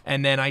 Oof.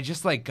 And then I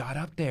just got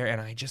up there and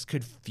I just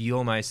could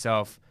feel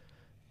myself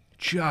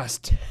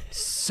just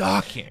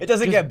sucking. It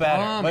doesn't get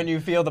better when you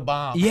feel the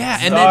bomb. Yeah,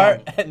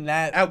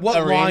 at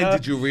what line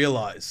did you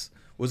realize?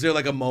 Was there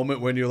a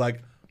moment when you're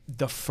like,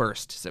 the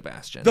first,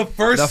 Sebastian? The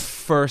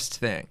first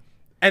thing.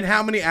 And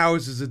how many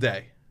hours is a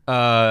day?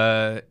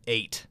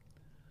 8.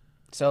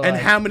 So and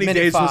how many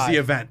days was the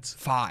event?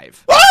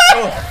 5.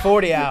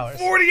 40 hours.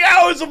 40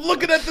 hours of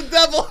looking at the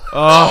devil.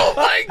 Oh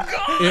my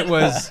God. It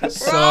was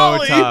so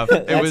tough.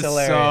 It was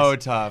hilarious. So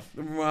tough.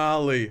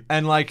 Rollie.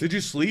 And did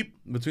you sleep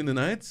between the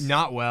nights?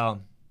 Not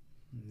well.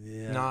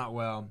 Yeah. Not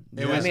well.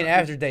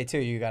 After day 2,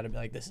 you got to be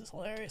like, this is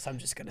hilarious. I'm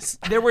just gonna.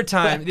 There were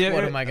times.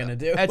 What am I gonna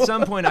do? At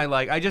some point,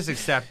 I just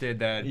accepted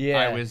that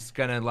I was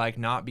gonna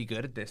not be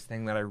good at this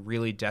thing that I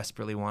really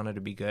desperately wanted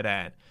to be good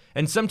at.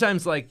 And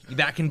sometimes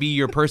that can be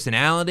your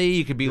personality.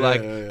 You could be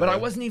but I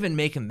wasn't even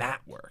making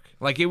that work.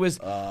 It was.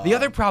 The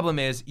other problem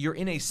is you're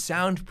in a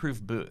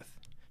soundproof booth,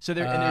 so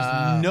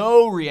there's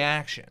no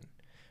reaction.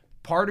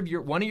 Part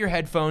of one of your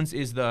headphones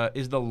is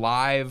the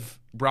live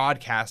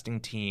broadcasting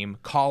team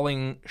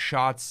calling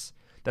shots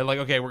that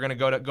okay, we're gonna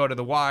go to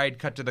the wide,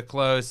 cut to the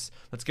close,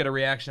 let's get a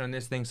reaction on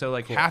this thing. So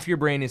cool. Half your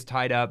brain is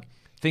tied up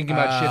thinking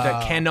about shit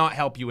that cannot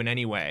help you in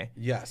any way.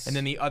 Yes. And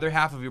then the other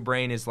half of your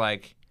brain is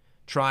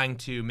trying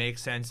to make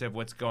sense of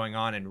what's going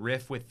on and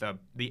riff with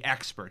the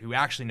expert who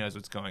actually knows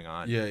what's going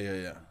on.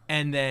 Yeah.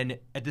 And then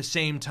at the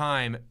same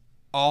time,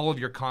 all of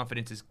your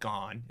confidence is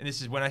gone. And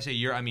this is when I say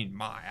I mean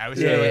I was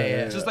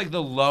it's just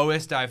the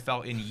lowest I've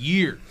felt in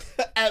years.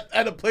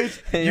 at a place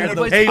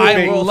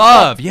I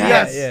love.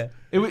 Yes. Yeah.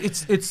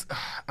 It's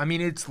I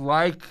mean it's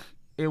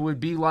it would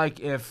be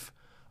if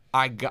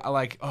I got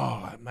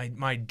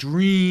my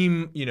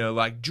dream,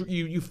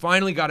 you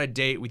finally got a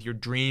date with your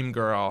dream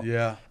girl.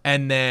 Yeah.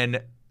 And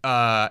then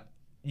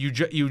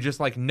you just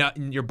like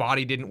your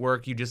body didn't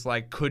work. You just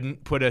like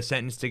couldn't put a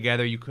sentence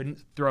together. You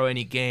couldn't throw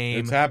any game.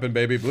 It's happened,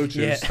 baby. Blue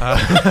chews.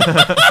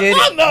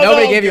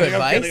 Nobody gave you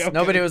advice.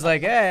 Nobody was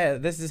like, "Yeah,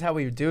 this is how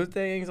we do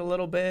things a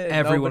little bit."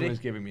 Everyone was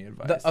giving me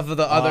advice. Of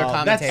the other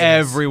commentators.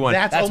 Everyone.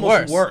 That's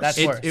almost worse.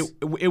 That's worse.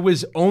 It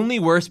was only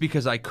worse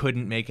because I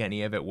couldn't make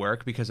any of it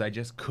work because I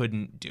just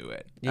couldn't do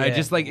it. Yeah. I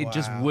just like it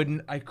just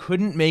wouldn't. I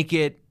couldn't make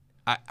it.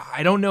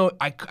 I don't know.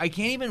 I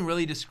can't even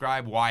really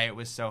describe why it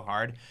was so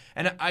hard.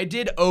 And I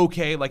did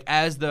okay. Like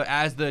as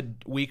the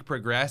week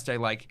progressed, I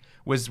like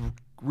was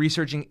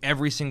researching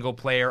every single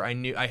player. I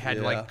knew I had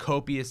like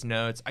copious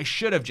notes. I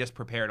should have just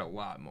prepared a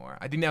lot more.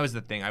 I think that was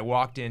the thing. I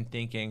walked in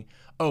thinking,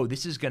 oh,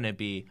 this is gonna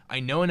be. I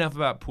know enough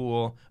about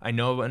pool. I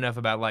know enough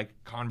about like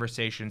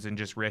conversations and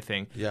just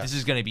riffing. Yeah. This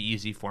is gonna be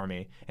easy for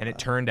me. And it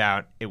turned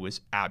out it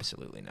was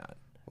absolutely not.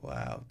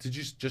 Wow. Did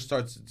you just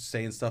start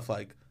saying stuff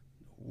like,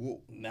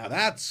 now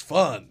that's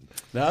fun.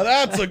 Now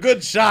that's a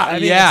good shot. I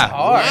mean, it's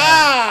hard.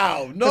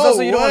 Wow. No also,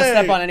 way. you don't want to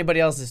step on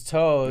anybody else's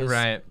toes.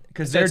 Right.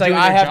 Because it's like you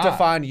have to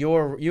find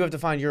your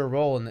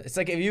role in it. It's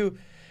like if you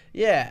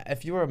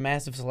were a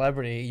massive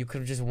celebrity, you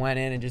could have just went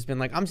in and just been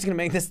like, I'm just going to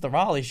make this the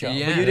Rollie show.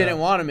 Yeah. But you didn't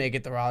want to make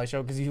it the Rollie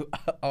show because you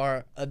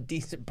are a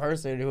decent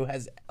person who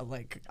has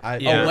like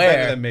better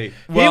aware. than me.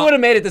 He would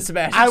have made it the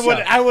Sebastian show.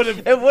 I would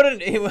have. It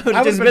wouldn't. It would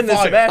have just been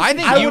the Sebastian. I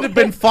think I would have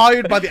been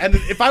fired by the end.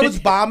 If I was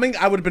bombing,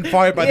 I would have been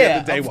fired by the end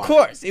of day one. Of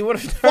course, he would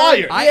have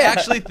fired. I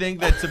actually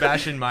think that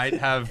Sebastian might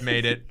have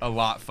made it a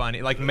lot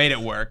funny, like made it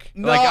work.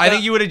 No, like I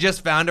think you would have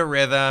just found a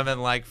rhythm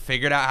and like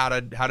figured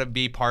out how to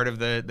be part of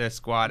the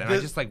squad, and I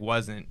just like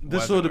wasn't.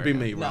 This would have been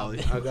me,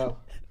 Rollie. I go.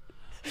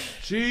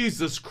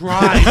 Jesus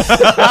Christ!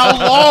 How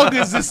long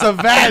is this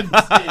event?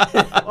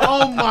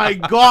 Oh my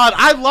God!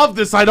 I love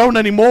this. I don't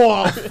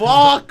anymore.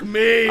 Fuck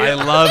me. I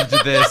loved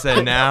this,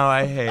 and now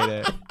I hate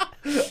it.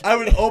 I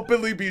would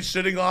openly be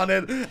shitting on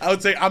it. I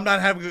would say I'm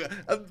not having.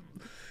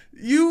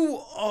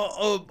 You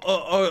are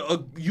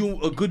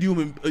a good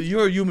human.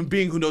 You're a human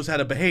being who knows how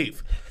to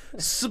behave.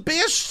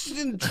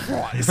 Sebastian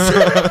tries.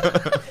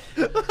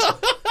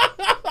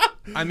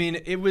 I mean,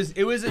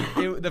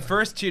 the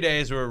first 2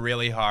 days were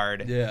really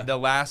hard. Yeah. The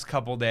last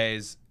couple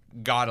days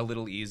got a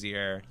little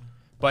easier,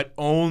 but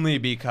only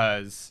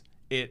because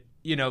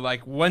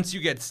like once you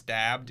get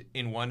stabbed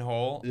in one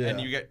hole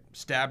and you get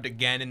stabbed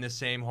again in the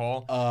same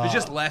hole, there's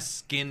just less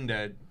skin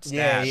to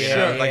stab.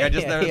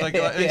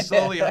 It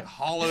slowly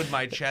hollowed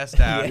my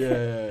chest out.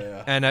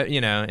 And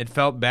it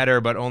felt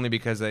better, but only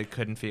because I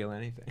couldn't feel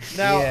anything.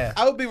 Now,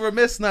 I would be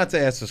remiss not to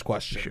ask this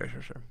question. Sure.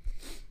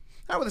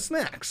 How were the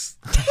snacks?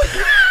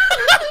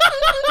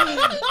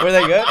 Were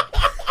they good?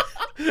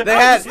 They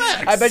had.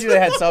 I bet you they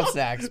had some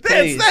snacks.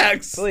 They had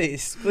snacks.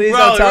 Please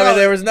don't tell me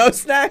there was no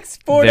snacks.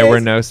 There were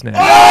no snacks.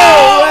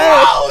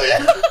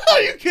 Oh!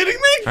 Are you kidding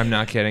me? I'm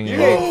not kidding you.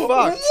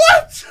 What?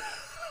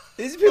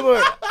 These people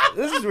are.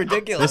 This is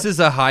ridiculous. This is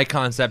a high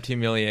concept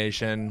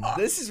humiliation.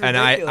 This is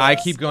ridiculous. And I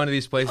keep going to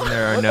these places and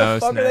there are no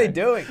snacks. What the fuck are they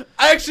doing?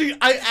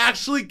 I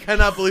actually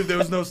cannot believe there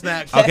was no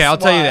snacks. Okay, I'll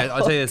tell you that.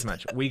 I'll tell you this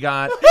much. We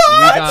got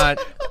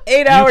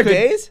 8-hour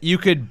days? You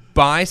could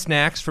buy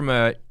snacks from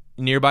a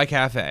nearby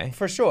cafe.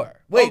 For sure.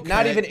 Wait,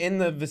 not even in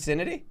the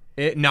vicinity?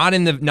 Not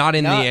in the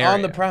area.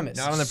 On the premise.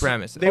 Not on the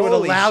premise. They would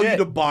allow you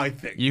to buy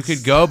things. You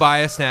could go buy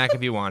a snack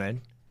if you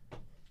wanted.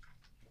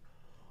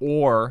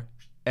 Or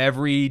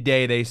every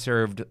day they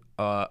served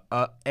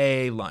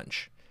a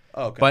lunch.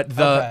 Okay.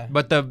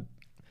 But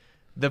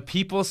the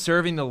people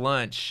serving the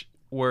lunch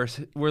were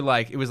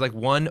like, it was like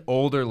one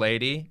older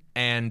lady,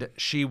 and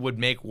she would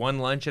make one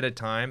lunch at a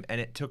time, and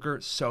it took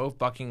her so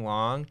fucking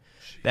long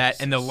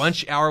and the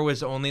lunch hour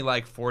was only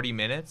like 40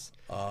 minutes.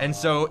 And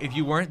so if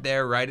you weren't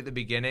there right at the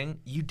beginning,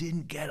 you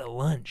didn't get a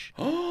lunch.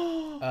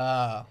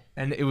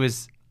 And it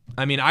was,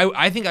 I mean,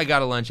 I think I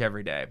got a lunch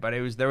every day, but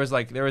there was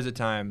a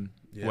time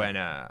when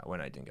I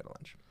didn't get a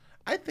lunch.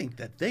 I think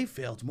that they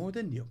failed more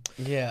than you.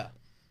 Yeah.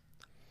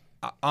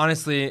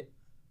 Honestly,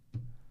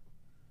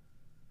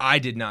 I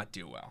did not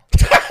do well.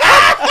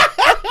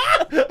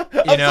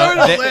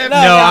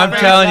 I'm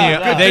telling you,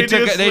 they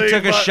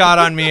took a shot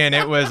on me and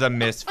it was a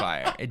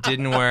misfire. It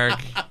didn't work.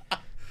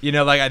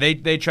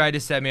 They tried to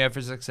set me up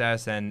for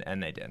success and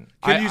they didn't.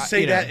 Can you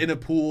say that in a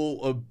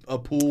pool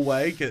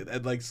way?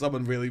 Like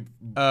someone really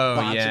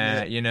botching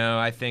it?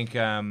 I think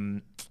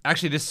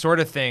actually this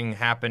sort of thing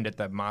happened at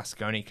the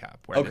Moscone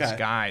Cup where this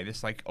guy,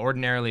 this like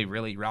ordinarily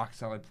really rock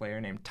solid player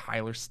named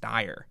Tyler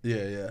Steyer.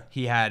 Yeah.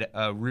 He had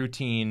a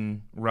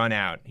routine run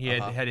out. He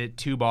had hit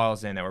 2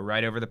 balls in that were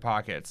right over the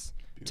pockets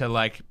to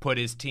like put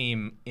his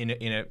team in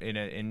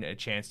a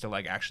chance to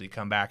like actually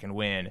come back and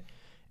win,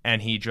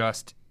 and he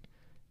just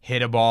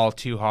hit a ball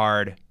too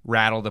hard,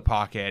 rattled the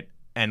pocket,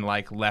 and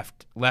like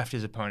left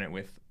his opponent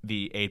with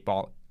the 8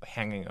 ball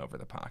hanging over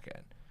the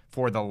pocket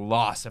for the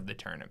loss of the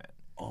tournament.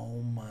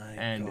 Oh my God.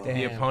 And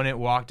the opponent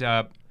walked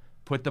up,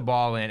 put the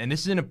ball in, and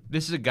this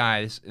is a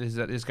guy.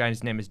 This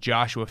guy's name is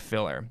Joshua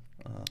Filler.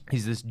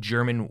 He's this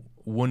German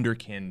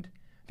wunderkind.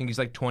 I think he's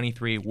like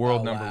 23,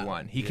 world number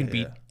 1. He can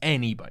beat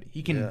anybody.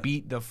 He can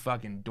beat the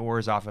fucking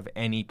doors off of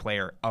any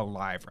player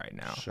alive right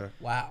now. Sure.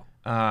 Wow.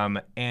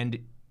 And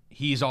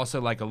he's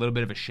also like a little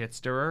bit of a shit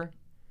stirrer.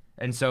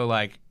 And so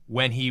like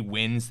when he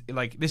wins,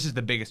 like this is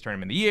the biggest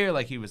tournament of the year.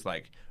 Like he was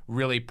like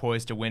really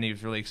poised to win. He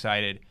was really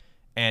excited.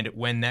 And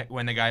when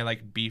the guy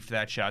like beefed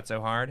that shot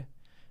so hard,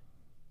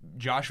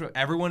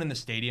 everyone in the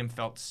stadium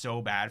felt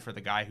so bad for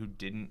the guy who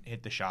didn't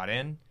hit the shot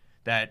in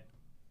that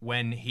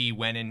when he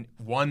went and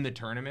won the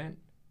tournament,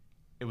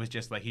 it was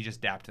just like he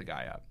just dapped the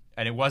guy up.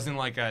 And it wasn't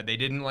like they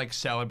didn't like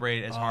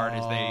celebrate as hard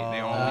as they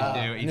always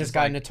do. And this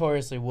guy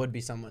notoriously would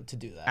be someone to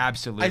do that.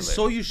 Absolutely. I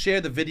saw you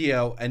share the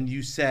video, and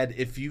you said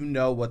if you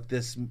know what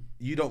this,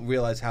 you don't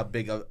realize how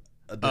big this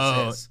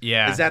is.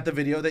 Yeah. Is that the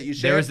video that you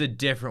shared? There was a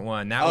different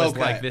one. That was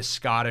like this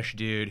Scottish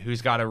dude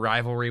who's got a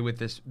rivalry with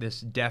this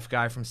deaf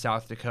guy from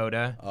South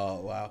Dakota. Oh,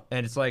 wow.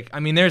 And it's like,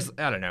 I mean, there's,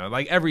 I don't know,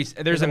 like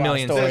there's a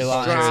million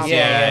storylines.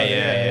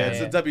 Yeah.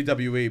 It's a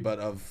WWE, but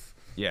of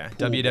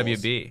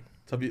WWB.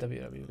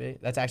 WWB.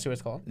 That's actually what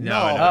it's called? No.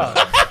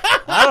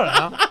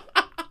 I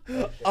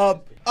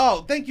don't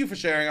know. Thank you for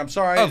sharing. I'm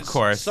sorry. Of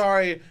course.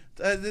 Sorry.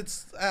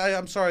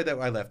 I'm sorry that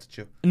I laughed at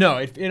you. No,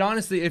 it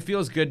honestly it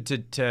feels good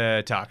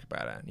to talk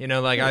about it. You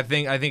know, like I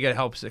think it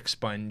helps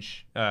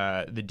expunge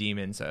the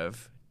demons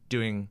of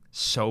doing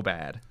so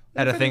bad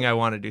at a thing I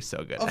want to do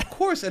so good. Of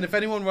course, and if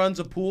anyone runs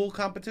a pool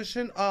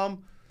competition, I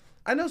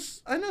know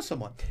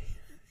someone.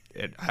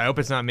 I hope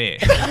it's not me.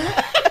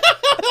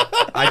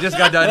 I just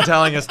got done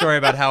telling a story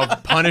about how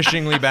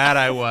punishingly bad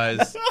I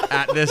was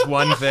at this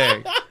one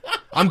thing.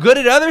 I'm good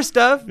at other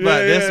stuff,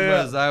 but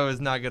I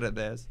was not good at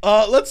this.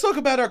 Let's talk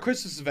about our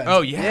Christmas event.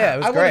 Oh, yeah. It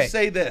was I great. want to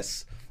say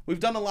this. We've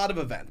done a lot of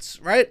events,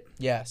 right?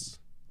 Yes.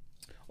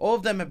 All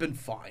of them have been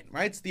fine,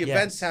 right? The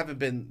events haven't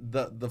been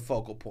the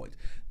focal point.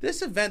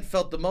 This event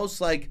felt the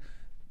most like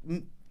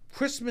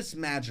Christmas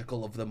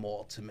magical of them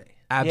all to me.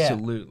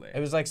 Absolutely. Yeah. It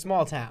was like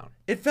small town.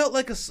 It felt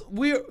like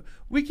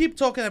we keep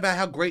talking about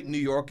how great New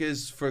York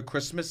is for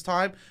Christmas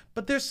time,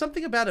 but there's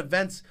something about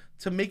events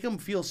to make them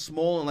feel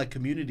small and like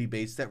community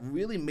based that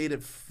really made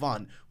it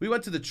fun. We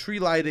went to the tree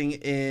lighting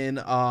in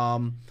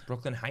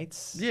Brooklyn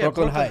Heights. Yeah,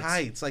 Brooklyn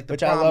Heights, like the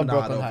which I love promenade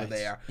Brooklyn over Heights.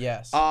 there.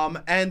 Yes.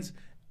 And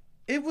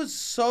it was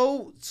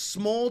so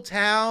small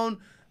town,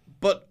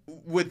 but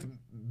with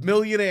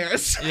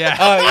millionaires. Yeah.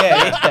 Oh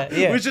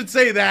yeah. We should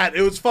say that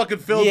it was fucking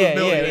filled with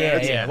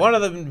millionaires. Yeah. One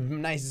of the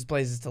nicest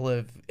places to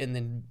live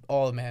in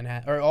all of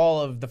Manhattan or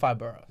all of the 5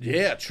 boroughs.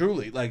 Yeah,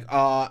 truly. Like,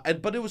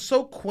 but it was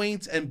so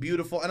quaint and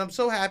beautiful, and I'm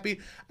so happy.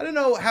 I don't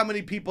know how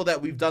many people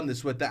that we've done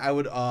this with that I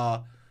would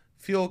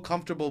feel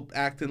comfortable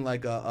acting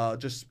like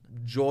just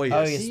joyous.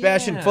 Oh yeah,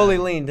 Sebastian fully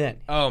leaned in.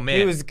 Oh man,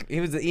 he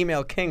was the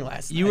email king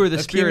last night. You were the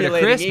spirit of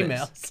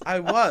Christmas. Emails. I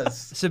was.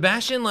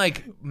 Sebastian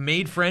like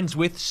made friends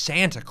with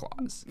Santa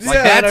Claus. Yeah, Like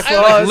that's Santa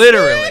Claus.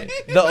 literally.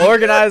 The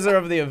organizer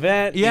of the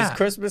event. Yeah. These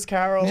Christmas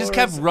carols. He just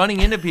kept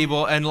running into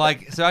people, and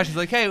like Sebastian's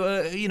like, hey,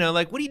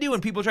 like, what do you do when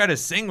people try to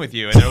sing with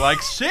you? And they're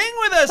like, sing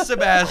with us,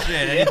 Sebastian.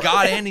 And he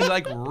got in, he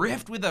like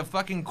riffed with a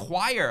fucking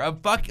choir,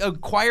 a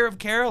choir of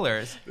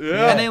carolers,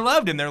 and they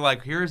loved him. They're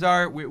like, here's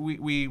our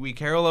we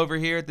carol over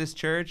here at this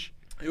church.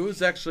 It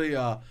was actually,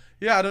 I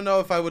don't know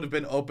if I would have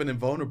been open and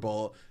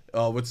vulnerable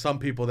with some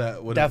people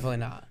that would definitely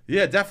not.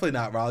 Yeah, definitely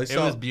not, Rollie. It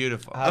was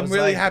beautiful. I'm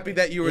really happy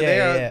that you were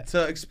there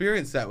to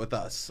experience that with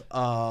us.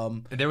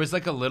 There was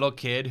like a little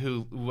kid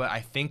who I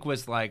think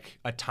was like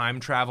a time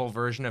travel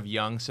version of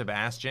young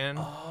Sebastian.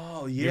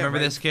 Oh, yeah. You remember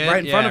this kid?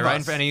 Right in front of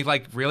us. And he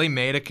like really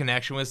made a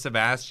connection with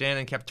Sebastian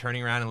and kept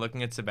turning around and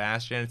looking at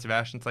Sebastian. And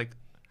Sebastian's like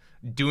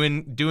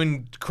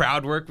doing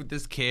crowd work with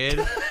this kid.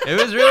 It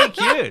was really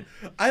cute.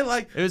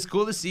 It was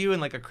cool to see you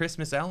in like a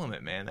Christmas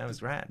element, man. That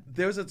was rad.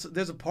 There's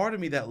a part of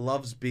me that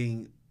loves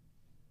being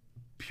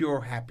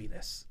pure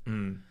happiness.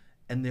 And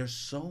there's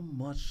so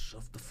much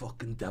of the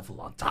fucking devil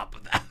on top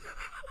of that.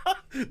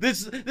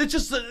 It's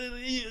just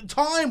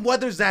time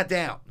weathers that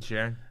down.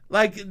 Sure.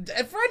 Like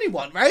for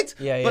anyone, right?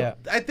 Yeah,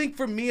 but I think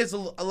for me as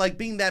like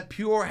being that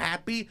pure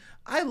happy,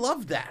 I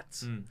love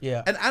that.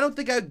 Yeah. And I don't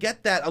think I'd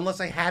get that unless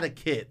I had a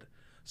kid.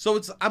 So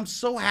I'm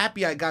so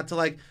happy I got to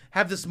like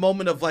have this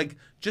moment of like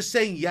just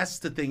saying yes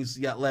to things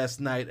last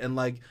night and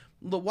like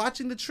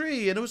watching the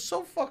tree, and it was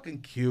so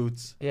fucking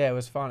cute. Yeah, it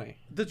was funny.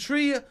 The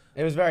tree.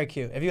 It was very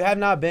cute. If you have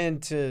not been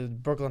to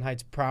Brooklyn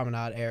Heights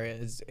Promenade area,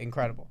 it's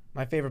incredible.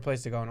 My favorite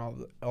place to go in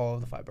all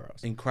of the 5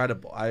 boroughs.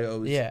 Incredible.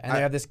 They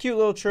have this cute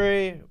little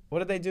tree. What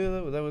did they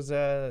do? That was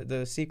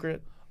the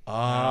secret.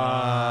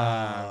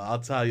 I'll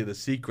tell you the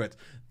secret.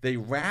 They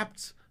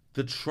wrapped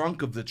the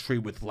trunk of the tree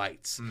with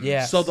lights.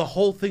 Yeah. So the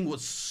whole thing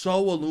was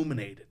so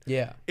illuminated.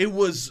 Yeah. It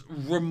was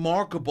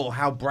remarkable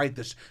how bright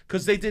this,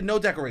 because they did no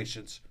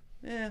decorations.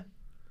 Yeah.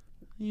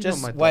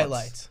 Just white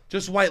lights.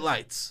 Just white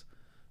lights.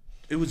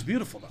 It was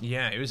beautiful though.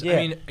 Yeah, it was. Yeah.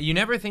 I mean, you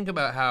never think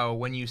about how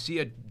when you see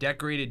a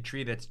decorated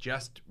tree that's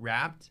just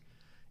wrapped,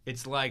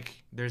 it's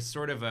like there's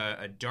sort of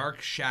a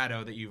dark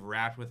shadow that you've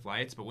wrapped with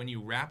lights, but when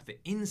you wrap the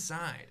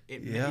inside,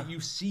 you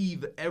see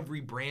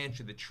every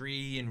branch of the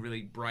tree in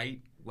really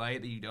bright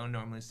light that you don't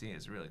normally see.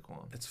 Is really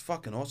cool. It's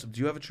fucking awesome.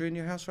 Do you have a tree in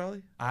your house,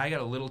 Rollie? I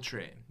got a little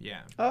tree. Yeah.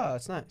 Oh,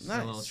 that's nice.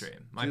 A little tree.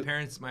 My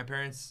parents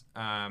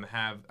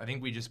have. I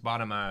think we just bought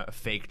them a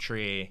fake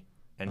tree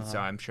And so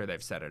I'm sure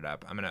they've set it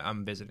up.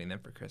 I'm visiting them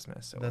for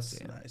Christmas. So that's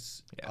we'll see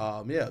nice.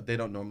 Yeah. They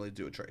don't normally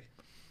do a tree.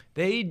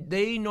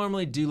 They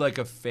normally do like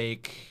a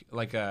fake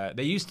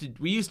we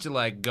used to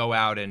like go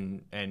out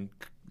and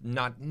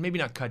not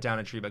cut down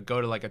a tree, but go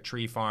to like a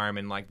tree farm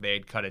and like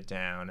they'd cut it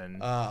down.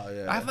 And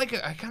I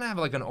kind of have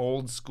like an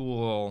old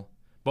school.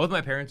 Both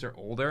my parents are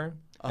older,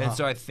 and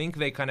so I think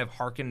they kind of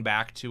harken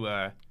back to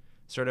a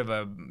sort of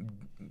a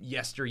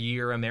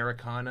yesteryear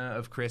Americana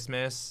of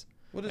Christmas.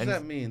 What does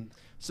that mean?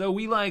 So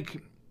we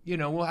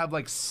we'll have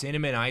like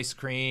cinnamon ice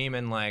cream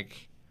and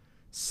like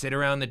sit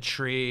around the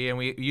tree, and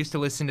we used to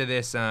listen to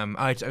this.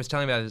 I was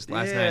telling you about this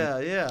last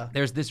night. Yeah.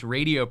 There's this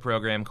radio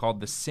program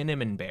called The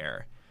Cinnamon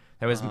Bear.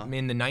 That was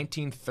in the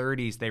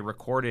 1930s. They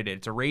recorded it.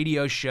 It's a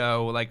radio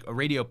show, like a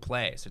radio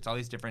play. So it's all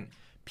these different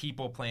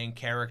people playing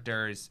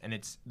characters, and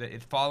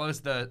it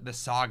follows the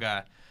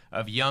saga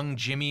of young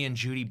Jimmy and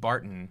Judy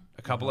Barton,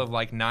 a couple of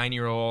like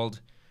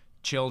 9-year-old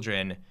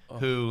children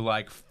who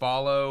like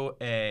follow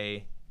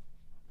an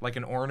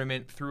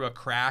ornament through a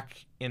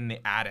crack in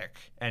the attic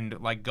and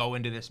like go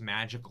into this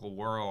magical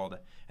world.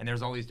 And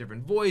there's all these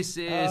different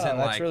voices and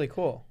that's like really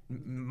cool.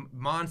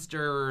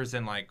 Monsters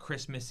and like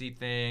Christmassy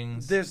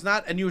things.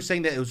 And you were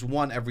saying that it was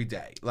one every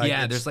day.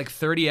 There's like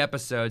 30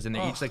 episodes and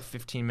they're each like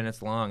 15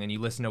 minutes long, and you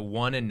listen to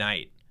one a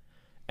night.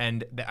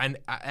 And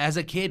as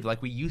a kid,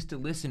 like we used to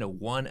listen to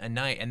one a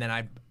night, and then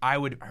I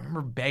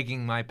remember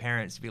begging my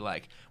parents to be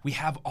like, we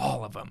have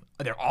all of them,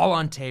 they're all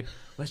on tape.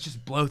 Let's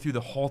just blow through the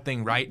whole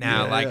thing right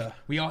now.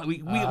 We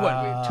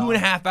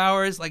 2.5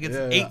 hours. Like it's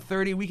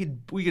 8:30.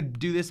 We could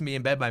do this and be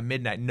in bed by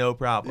midnight, no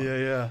problem.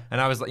 Yeah. And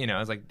I was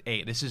like,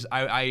 hey, this is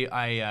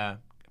I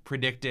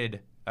predicted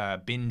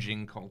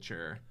binging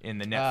culture in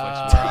the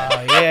Netflix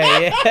world. Yeah.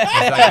 It's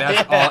like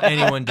that's all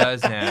anyone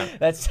does now.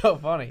 That's so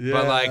funny. Yeah.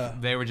 But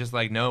like they were just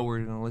like, no, we're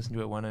gonna listen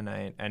to it one a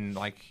night, and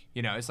like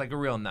it's like a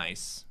real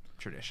nice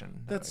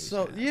tradition. That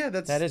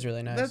is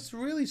really nice. That's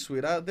really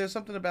sweet. There's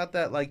something about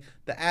that, like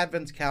the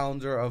Advent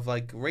calendar of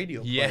like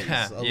radio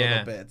plays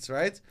little bits,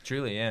 right?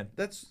 Truly, yeah.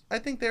 I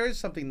think there is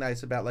something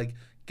nice about like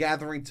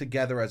gathering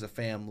together as a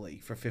family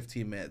for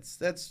 15 minutes.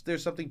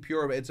 There's something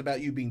pure. It's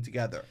about you being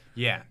together.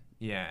 Yeah.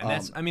 Yeah, and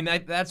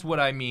that's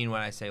what I mean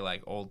when I say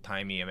like old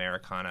timey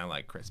Americana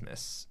like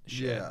Christmas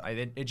shit. Yeah,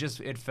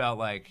 it felt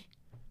like,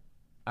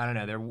 I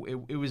don't know,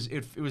 it was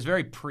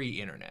very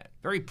pre-internet,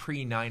 very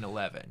pre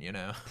 9/11, you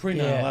know. Pre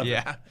 9/11.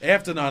 Yeah.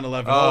 After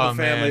 9/11, all the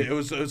family, it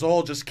was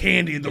all just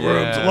candy in the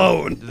rooms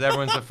alone.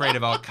 Everyone's afraid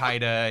of Al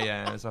Qaeda.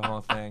 Yeah, it was a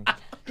whole thing.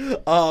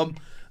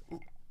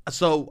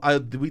 So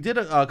we did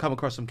come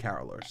across some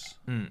carolers,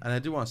 and I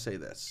do want to say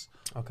this.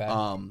 Okay.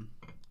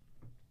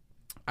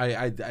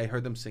 I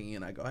heard them singing,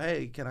 and I go,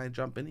 hey, can I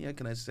jump in here?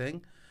 Can I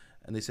sing?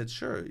 And they said,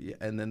 sure. Yeah.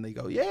 And then they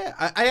go, yeah.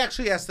 I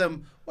actually asked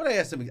them, what I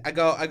asked them, I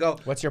go,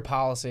 what's your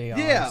policy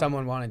on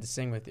someone wanting to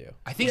sing with you?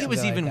 I think it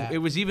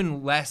was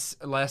even less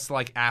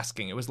like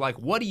asking. It was like,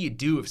 what do you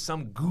do if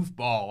some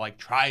goofball like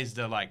tries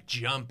to like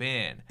jump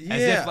in?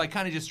 As if like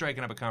kind of just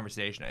striking up a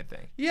conversation, I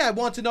think. Yeah, I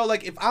want to know,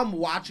 like, if I'm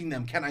watching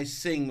them, can I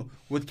sing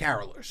with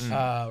carolers?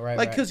 Right.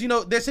 Like, because,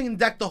 they're singing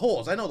Deck the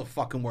Halls. I know the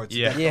fucking words.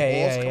 Deck the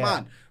Halls. Come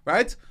on.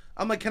 Right?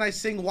 I'm like, can I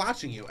sing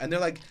watching you? And they're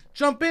like,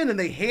 jump in. And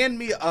they hand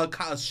me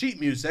a sheet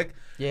music.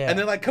 Yeah. And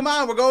they're like, come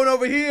on, we're going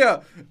over here.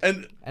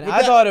 And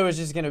I thought it was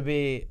just going to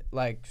be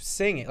like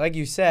singing, like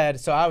you said.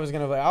 So I was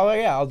going to be like, oh,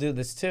 yeah, I'll do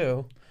this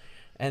too.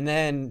 And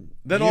then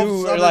you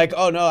were like,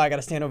 oh, no, I got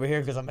to stand over here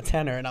because I'm a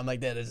tenor. And I'm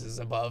like, this is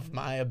above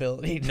my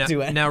ability to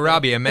do anything. Now,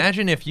 Robbie,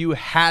 imagine if you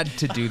had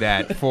to do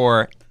that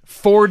for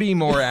 40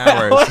 more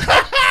hours.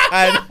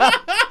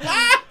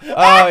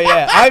 Oh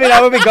yeah, I mean,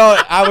 I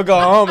would go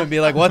home and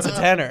be like, "What's a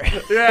tenor?"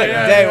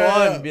 Day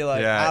one, be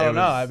like, "I don't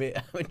know." I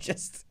would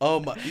just.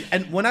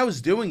 And when I was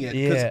doing it,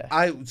 because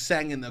I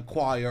sang in the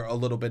choir a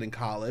little bit in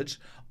college,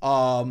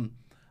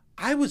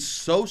 I was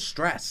so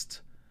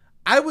stressed.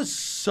 I was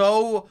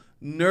so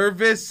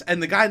nervous,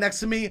 and the guy next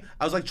to me,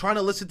 I was like trying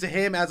to listen to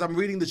him as I'm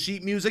reading the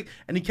sheet music,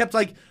 and he kept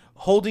like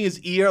holding his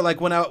ear,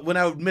 like when I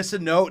would miss a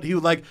note, he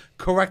would like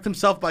correct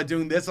himself by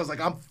doing this. I was like,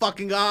 I'm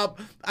fucking up.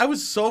 I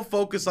was so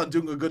focused on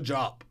doing a good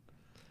job.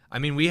 I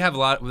mean, we have a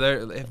lot.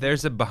 If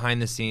there's a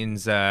behind the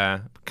scenes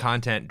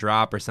content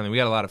drop or something, we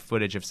got a lot of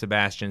footage of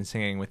Sebastian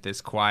singing with this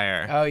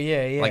choir. Oh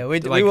yeah.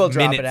 We will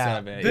drop it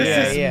out.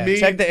 This is me.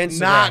 Check the Instagram.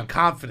 Not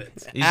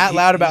confident. Out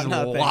loud about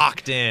nothing.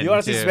 Locked in. You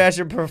want to see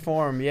Sebastian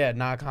perform? Yeah,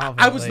 not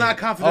confident. I was not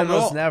confident at all.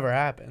 Almost never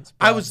happens.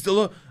 I was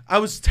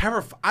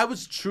terrified. I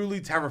was truly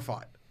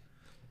terrified.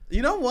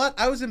 You know what?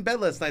 I was in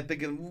bed last night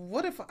thinking,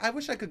 what if I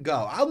wish I could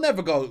go? I'll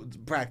never go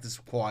practice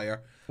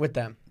choir with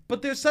them.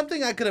 But there's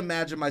something I could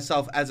imagine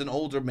myself as an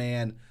older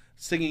man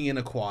singing in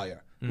a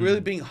choir, really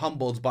being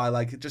humbled by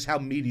like just how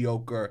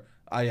mediocre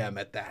I am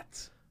at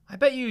that. I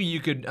bet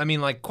you could. I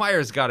mean, like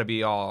choir's got to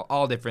be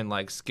all different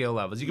like skill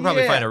levels. You could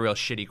probably find a real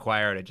shitty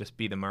choir to just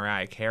be the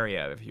Mariah Carey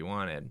of if you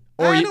wanted.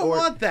 I don't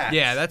want that.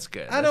 Yeah, that's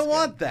good. I don't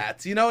want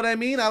that. You know what I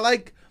mean?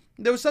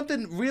 There was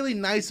something really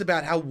nice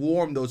about how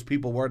warm those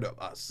people were to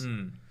us.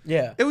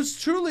 Yeah. It was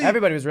truly...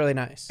 Everybody was really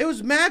nice. It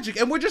was magic.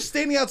 And we're just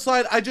standing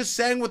outside. I just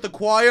sang with the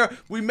choir.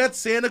 We met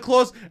Santa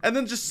Claus. And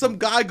then just some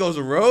guy goes,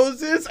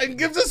 roses, and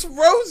gives us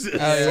roses.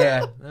 Oh,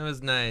 yeah. That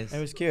was nice. It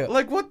was cute.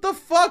 Like, what the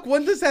fuck?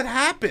 When does that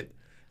happen?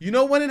 You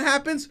know when it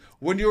happens?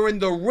 When you're in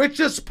the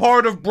richest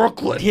part of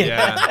Brooklyn.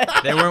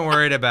 Yeah. They weren't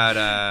worried about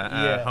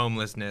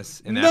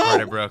homelessness in that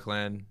part of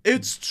Brooklyn.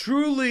 It's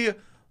truly...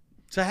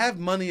 To have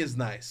money is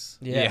nice.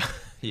 Yeah.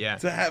 Yeah.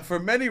 To have, for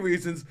many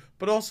reasons,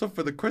 but also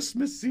for the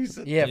Christmas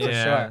season. Yeah, for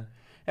sure.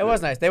 It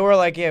was nice. They were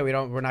like, yeah, we're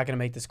not going to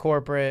make this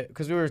corporate.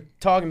 Because we were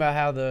talking about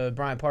how the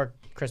Bryant Park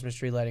Christmas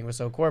tree lighting was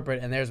so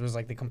corporate, and theirs was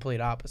like the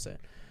complete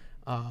opposite,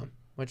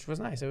 which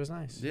was nice. It was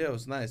nice. Yeah, it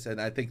was nice. And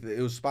I think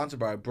it was sponsored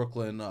by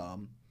Brooklyn.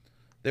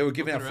 They were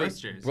giving out free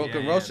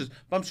Brooklyn Roasters.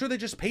 But I'm sure they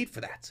just paid for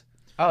that.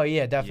 Oh,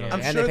 yeah, definitely.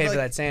 Yeah. And sure they paid for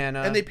that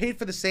Santa. And they paid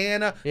for the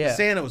Santa. Yeah. The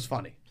Santa was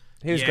funny.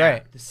 He was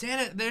great. The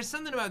Santa, there's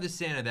something about the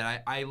Santa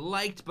that I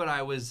liked, but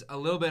I was a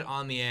little bit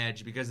on the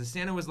edge because the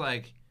Santa was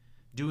like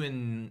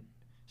doing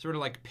sort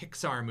of like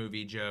Pixar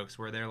movie jokes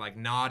where they're like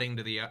nodding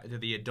to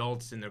the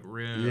adults in the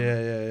room.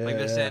 Yeah. Like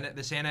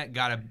the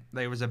Santa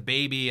there was a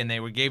baby and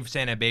they gave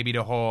Santa a baby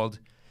to hold,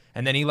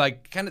 and then he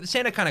the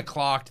Santa kind of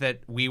clocked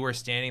that we were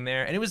standing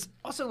there, and it was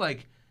also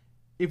like.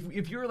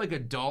 If you're like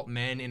adult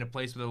men in a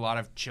place with a lot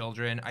of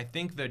children, I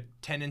think the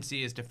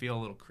tendency is to feel a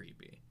little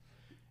creepy.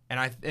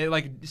 And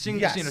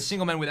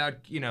single men without,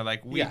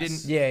 we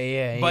didn't.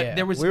 Yeah. But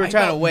there was. We were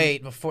trying to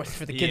wait for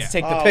the kids to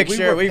take the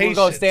picture. We would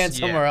go stand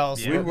somewhere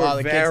else while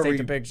the kids take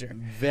the picture.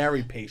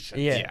 Very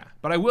patient. Yeah.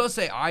 But I will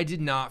say, I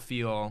did not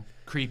feel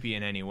creepy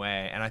in any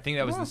way, and I think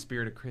that was the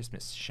spirit of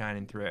Christmas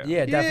shining through.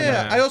 Yeah, definitely.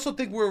 Yeah, I also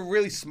think we're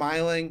really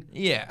smiling.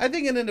 Yeah. I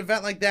think in an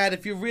event like that,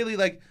 if you're really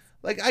like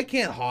I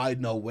can't hide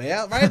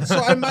nowhere, right? So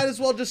I might as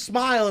well just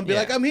smile and be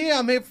like, I'm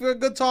here for a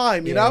good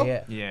time, you know?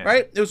 Yeah.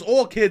 Right? It was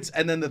all kids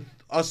and then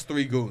us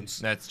three goons.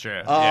 That's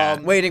true.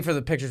 Waiting for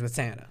the pictures with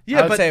Santa.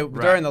 Yeah, I would say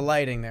during the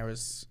lighting there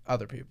was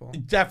other people.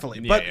 Definitely.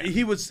 But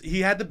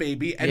he had the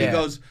baby and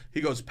he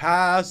goes,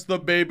 pass the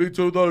baby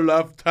to the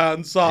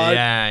left-hand side.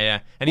 Yeah.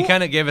 And he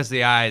kind of gave us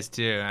the eyes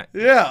too.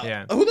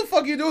 Yeah. Who the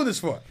fuck are you doing this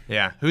for?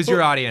 Yeah. Who's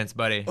your audience,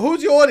 buddy?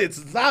 Who's your audience?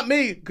 It's not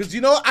me. Because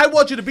you know what? I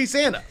want you to be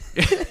Santa.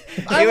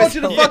 I want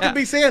you to fucking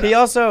be Santa. He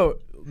also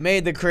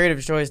made the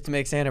creative choice to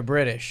make Santa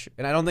British,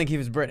 and I don't think he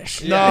was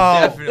British.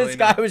 No. This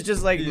guy was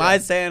just like, my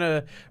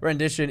Santa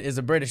rendition is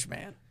a British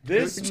man.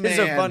 This which man, is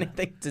a funny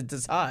thing to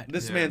decide.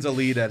 This man's a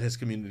lead at his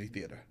community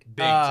theater.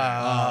 Big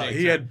time.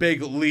 He had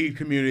big lead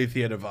community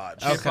theater vibes.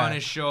 Chip on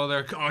his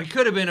shoulder. Oh, he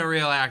could have been a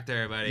real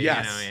actor, but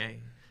yes.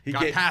 He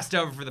got passed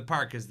over for the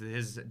part because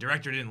his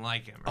director didn't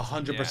like him.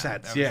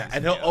 100%. Yeah,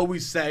 and he'll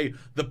always say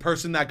the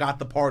person that got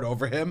the part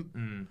over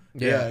him.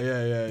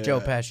 Yeah. Joe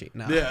Pesci.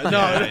 No. Yeah,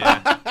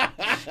 no.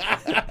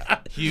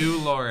 Hugh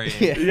Laurie.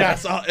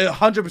 Yes,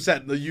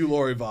 100% the Hugh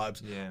Laurie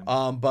vibes.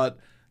 Yeah. But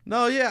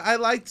no,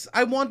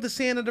 I want the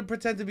Santa to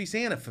pretend to be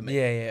Santa for me.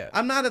 Yeah.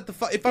 I'm not at the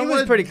He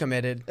was pretty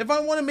committed. If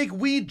I want to make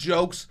weed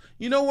jokes,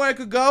 you know where I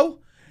could go?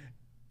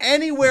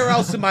 Anywhere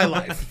else in my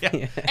life.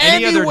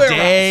 Any other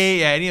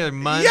day, any other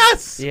month.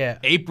 Yes. Yeah.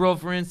 April,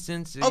 for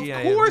instance. Of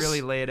course.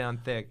 Really lay it down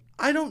thick.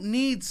 I don't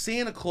need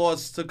Santa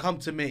Claus to come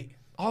to me.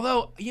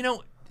 Although,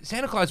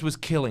 Santa Claus was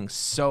killing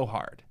so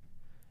hard.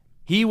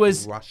 He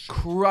was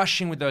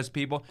crushing with those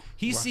people.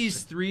 He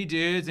sees three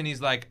dudes and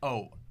he's like,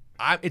 "Oh,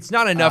 it's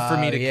not enough for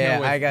me to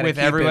kill with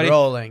everybody.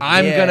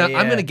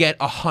 I'm gonna get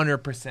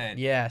 100%.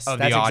 Yes, of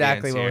that's the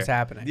exactly what here. was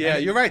happening. Yeah,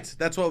 you're right.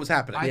 That's what was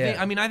happening.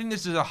 I think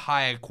this is a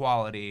high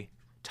quality,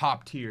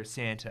 top tier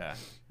Santa.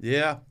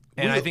 Yeah,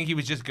 and I think he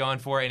was just going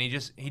for it, and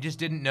he just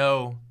didn't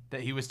know that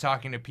he was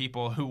talking to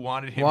people who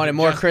wanted him. Wanted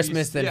more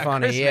Christmas than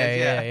funny. Christmas,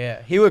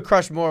 yeah. He would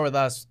crush more with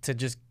us to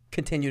just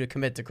continue to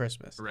commit to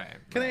Christmas. Right.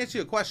 Can I ask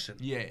you a question?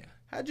 Yeah.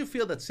 How'd you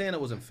feel that Santa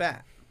wasn't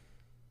fat?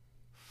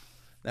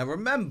 Now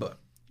remember,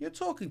 you're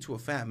talking to a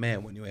fat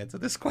man when you answer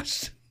this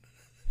question.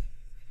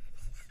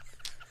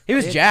 He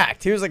was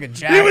jacked. He was like a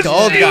jacked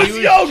old guy. He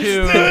was yoked,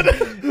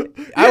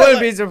 dude. I wouldn't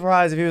be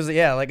surprised if he was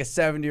like a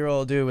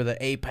 70-year-old dude with an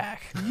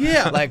 8-pack.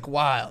 Yeah. Like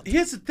wild.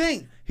 Here's the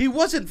thing. He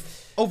wasn't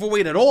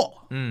overweight at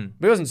all. But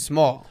he wasn't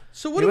small.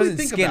 So what do we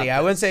think skinny. about this?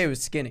 I wouldn't say he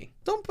was skinny.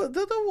 Don't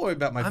worry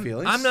about my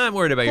feelings. I'm not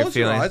worried about your Close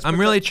your feelings. eyes, I'm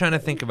really trying to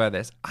think about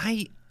this.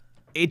 I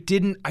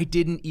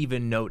didn't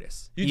even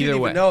notice. You either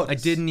didn't way. even notice. I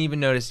didn't even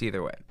notice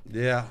either way.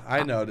 Yeah,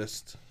 I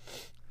noticed.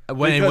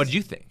 What did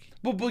you think?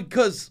 Well,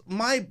 because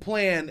my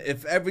plan,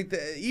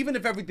 even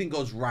if everything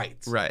goes right,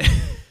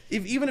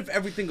 even if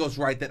everything goes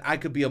right, then I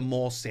could be a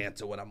mall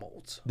Santa when I'm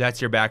old.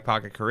 That's your back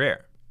pocket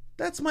career.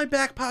 That's my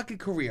back pocket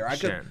career.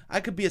 Sure. I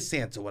could be a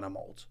Santa when I'm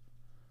old.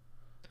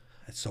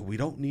 And so we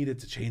don't need it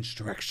to change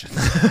directions.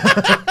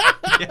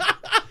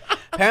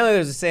 Apparently,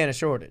 there's a Santa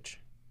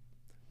shortage.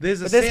 But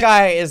this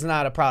guy is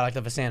not a product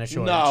of a Santa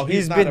shortage. No,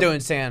 he's been doing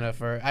Santa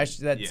for.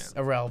 That's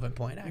a relevant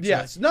point, actually.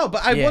 Yes, no,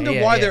 but I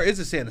wonder why there is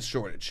a Santa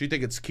shortage. You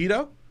think it's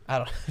keto? I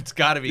don't. It's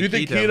got to be. You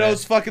think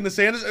keto's fucking the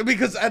Santas?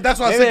 Because that's what I was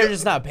Maybe thinking. they're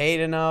just not paid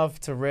enough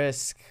to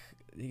risk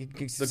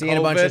seeing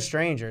a bunch of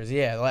strangers.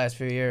 Yeah, the last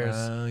few years.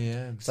 Oh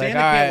yeah. Santa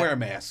can't wear a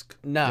mask.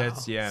 No.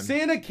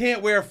 Santa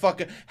can't wear a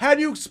fucking. How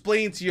do you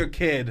explain to your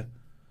kid?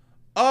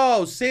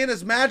 Oh,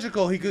 Santa's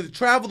magical. He could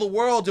travel the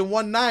world in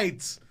one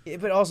night. Yeah,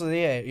 but also,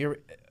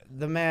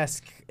 the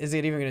mask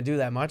isn't even going to do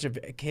that much. If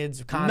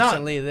kids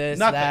constantly nothing.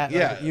 That,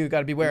 yeah. Like, you got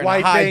to be wearing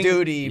a high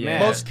duty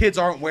mask. Most kids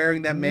aren't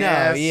wearing that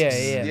mask. No,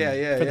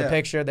 yeah. For the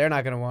picture, they're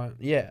not going to want.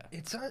 Yeah.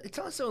 It's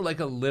also like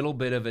a little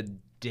bit of a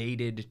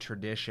dated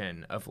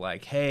tradition of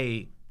like,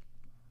 hey,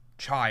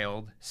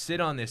 child,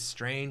 sit on this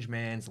strange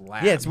man's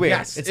lap. Yeah, it's weird.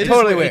 Yes, it's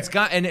totally weird. It's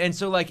got and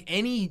so like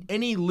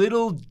any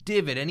little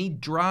divot, any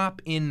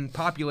drop in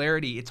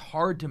popularity, it's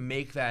hard to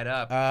make that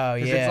up. Oh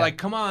yeah. It's like,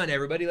 come on,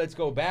 everybody, let's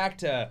go back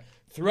to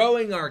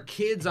throwing our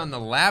kids on the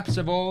laps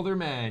of older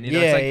men. You know,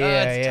 it's like,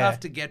 it's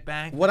tough to get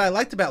back. What I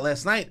liked about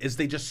last night is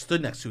they just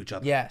stood next to each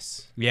other.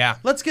 Yes. Yeah.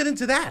 Let's get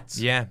into that.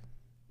 Yeah.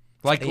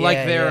 Like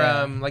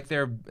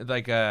they're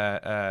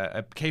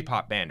a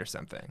K-pop band or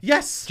something.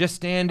 Yes. Just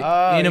stand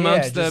in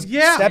amongst the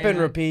step and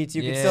repeats.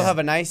 You can still have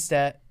a nice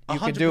set. You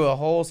could do a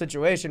whole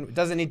situation. It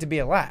doesn't need to be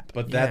a lap.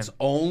 But that's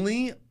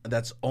only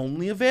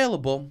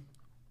available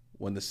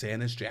when the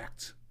Santa's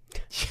jacked.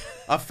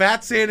 A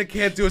fat Santa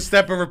can't do a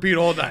step and repeat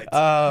all night.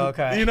 Oh,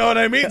 okay. You know what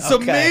I mean? So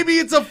maybe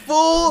it's a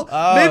full.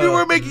 Maybe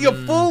we're making a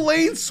full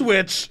lane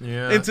switch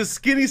into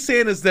skinny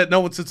Santas that no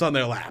one sits on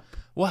their lap.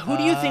 Well, who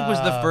do you think was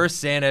the first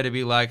Santa to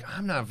be like,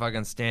 I'm not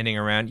fucking standing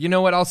around. You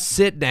know what? I'll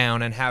sit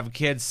down and have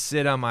kids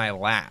sit on my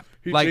lap.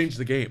 He changed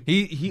the game.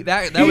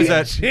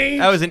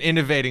 That was an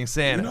innovating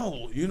Santa.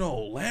 You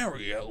know,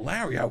 Larry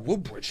at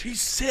Woodbridge, he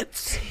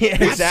sits. Yeah,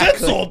 he exactly.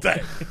 sits all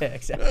day. Yeah,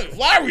 exactly.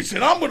 Larry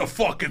said, I'm gonna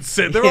fucking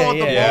sit. They're all at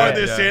the bar in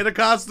their Santa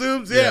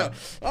costumes. Yeah.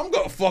 I'm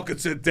gonna fucking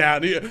sit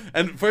down here.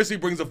 And first he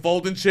brings a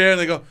folding chair, and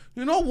they go,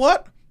 you know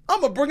what? I'm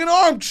gonna bring an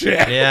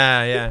armchair.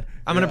 Yeah.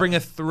 I'm gonna bring a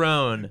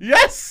throne.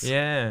 Yes.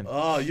 Yeah.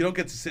 Oh, you don't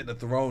get to sit in a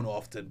throne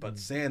often, but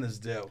Santas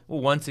do.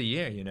 Well, once a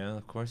year,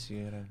 of course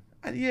you gotta.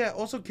 And yeah,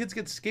 also kids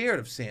get scared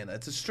of Santa.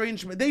 It's a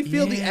strange. They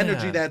feel the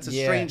energy that it's a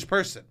strange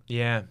person.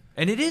 Yeah,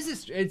 and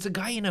it's a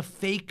guy in a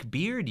fake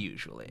beard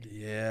usually.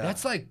 Yeah,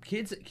 that's like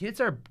kids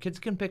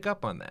can pick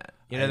up on that.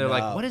 They're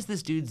like, what is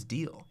this dude's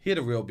deal? He had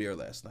a real beer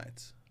last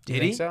night. Did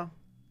he? Think so?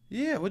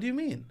 Yeah. What do you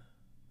mean?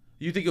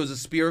 You think it was a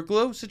spirit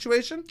glue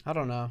situation? I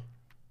don't know.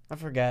 I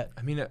forget.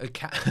 I mean,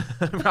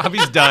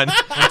 Robbie's done.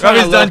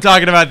 Robbie's done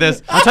talking about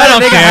this. I'm trying to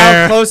think of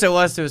how close it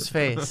was to his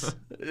face.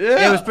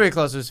 Yeah. It was pretty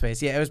close to his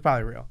face. Yeah, it was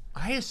probably real.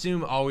 I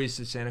assume always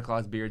the Santa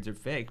Claus beards are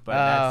fake,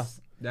 but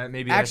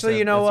that's actually,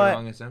 you know what? A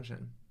wrong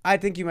assumption. I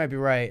think you might be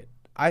right.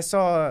 I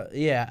saw,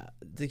 the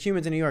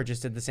Humans in New York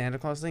just did the Santa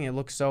Claus thing. It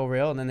looked so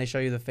real, and then they show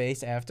you the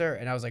face after,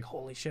 and I was like,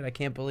 holy shit, I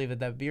can't believe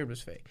that beard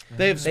was fake.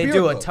 They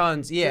do a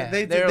tons,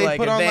 they're like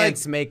put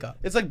advanced makeup.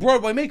 It's like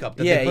Broadway makeup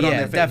that they put on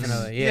their face.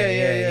 Definitely.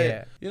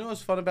 Yeah. You know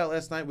what's fun about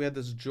last night? We had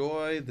this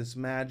joy, this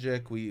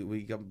magic.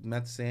 We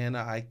met Santa,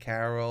 I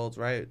caroled,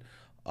 right?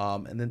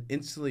 And then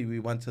instantly we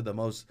went to the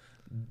most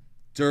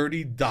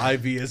dirty,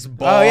 diviest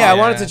bar. Oh yeah, I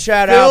wanted to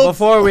shout out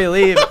before we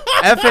leave.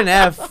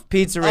 F&F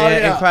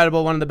Pizzeria,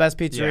 incredible, one of the best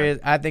pizzerias.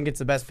 I think it's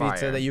the best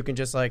pizza that you can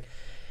just like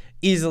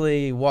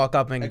easily walk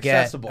up and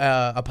get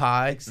a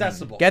pie.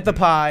 Accessible. Get the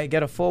pie,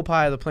 get a full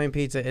pie of the plain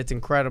pizza. It's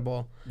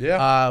incredible.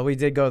 Yeah. We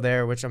did go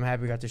there, which I'm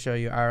happy we got to show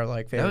you our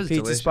favorite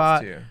pizza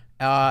spot. Too.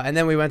 And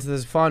then we went to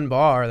this fun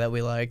bar that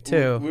we like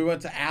too. We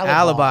went to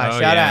Alibi.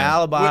 Shout out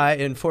Alibi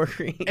in Fort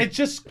Greene. It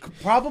just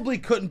probably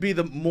couldn't be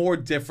more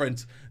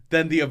different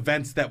than the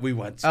events that we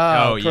went to.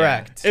 Oh,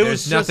 correct. Yeah.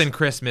 There's nothing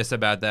Christmas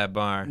about that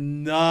bar.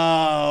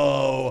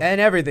 No. And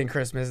everything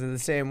Christmas in the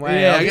same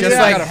way. Yeah, just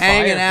like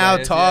hanging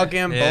out,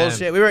 talking,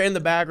 bullshit. We were in the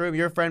back room.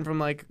 Your friend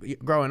from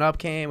growing up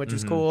came, which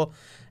was cool.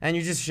 And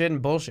you're just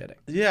shitting bullshitting.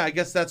 Yeah, I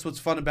guess that's what's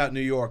fun about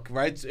New York,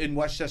 right? In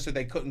Westchester,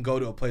 they couldn't go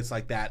to a place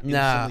like that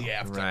instantly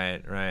after.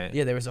 Right.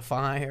 Yeah, there was a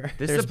fire.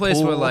 This is a place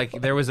where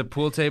there was a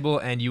pool table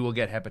and you will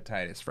get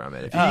hepatitis from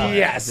it.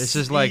 Yes. This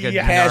is like a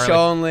cash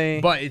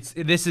only. But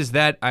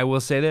I will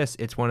say this,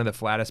 it's one of the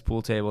flattest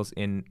pool tables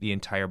in the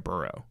entire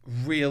borough.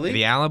 Really?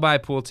 The Alibi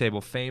pool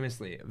table,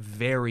 famously,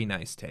 very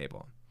nice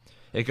table.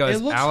 It goes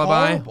looks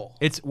Alibi. horrible.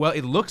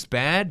 It looks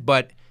bad,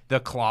 but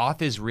the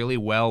cloth is really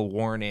well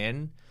worn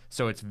in.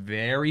 So it's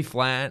very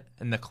flat,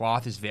 and the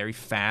cloth is very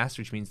fast,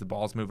 which means the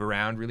balls move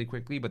around really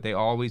quickly, but they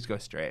always go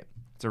straight.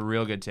 It's a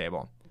real good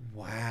table.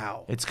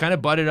 Wow. It's kind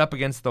of butted up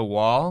against the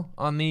wall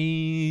on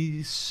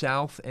the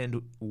south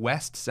and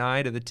west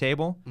side of the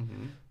table.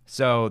 Mm-hmm.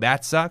 So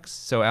that sucks.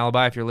 So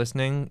Alibi, if you're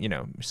listening,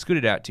 scoot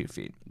it out 2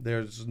 feet.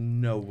 There's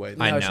no way.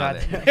 I know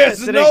that.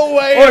 There's no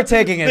way. Or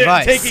taking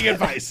advice. Taking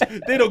advice.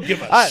 They don't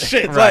give a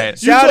shit. Right.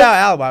 Shout out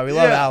Alibi. We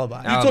love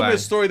Alibi. You told me a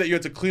story that you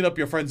had to clean up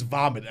your friend's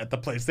vomit at the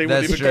place. They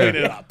wouldn't even clean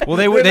it up. Well,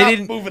 they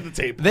didn't move the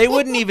table. They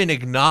wouldn't even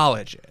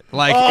acknowledge it.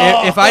 Like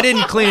if I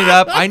didn't clean it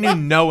up, I knew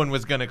no one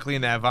was gonna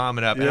clean that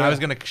vomit up, and I was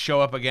gonna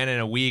show up again in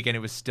a week, and it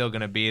was still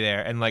gonna be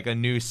there, and like a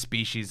new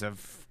species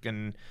of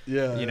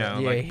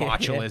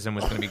botulism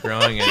was going to be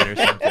growing in it or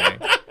something.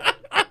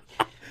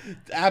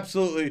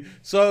 Absolutely.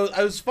 So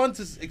it was fun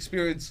to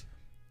experience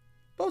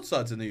both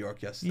sides of New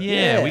York yesterday.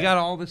 Yeah, we got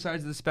all the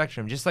sides of the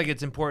spectrum. Just like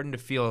it's important to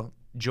feel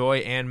joy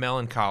and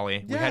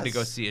melancholy. We had to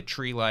go see a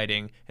tree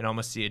lighting and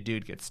almost see a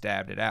dude get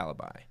stabbed at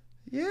Alibi.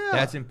 Yeah.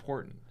 That's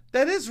important.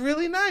 That is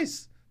really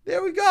nice.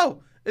 There we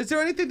go. Is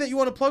there anything that you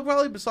want to plug,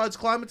 Rollie, besides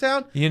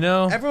Climatown? You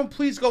know, everyone,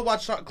 please go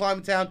watch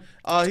Climatown.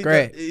 It's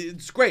great.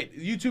 It's great.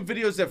 YouTube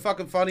videos, they're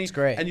fucking funny. It's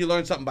great. And you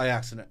learn something by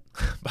accident.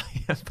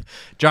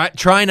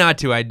 Try not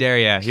to. I dare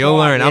you. You'll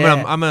learn.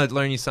 Yeah. I'm gonna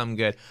learn you something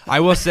good.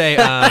 I will say.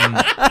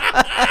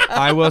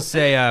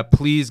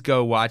 Please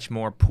go watch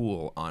more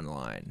pool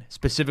online.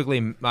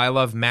 Specifically, I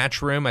love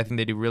Matchroom. I think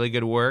they do really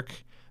good work.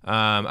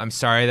 I'm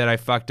sorry that I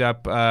fucked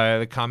up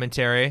the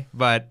commentary,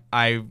 but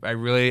I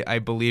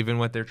believe in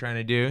what they're trying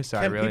to do. So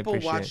I really appreciate it. Can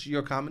people watch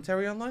your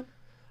commentary online?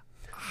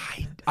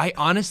 I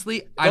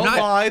honestly, don't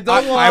lie, I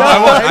won't.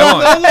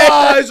 No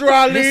lies,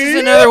 Rollie. This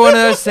is another one of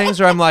those things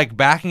where I'm like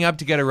backing up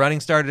to get a running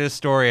start at a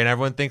story, and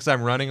everyone thinks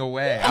I'm running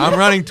away. I'm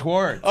running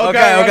towards.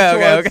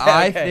 Okay.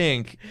 I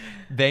think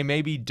they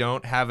maybe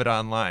don't have it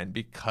online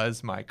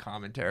because my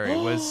commentary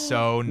was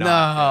so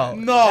not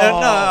good. No.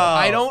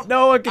 I don't.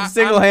 No one can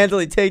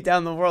single-handedly take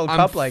down the World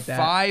Cup like that.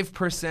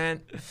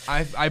 5%.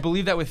 I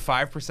believe that with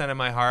 5% of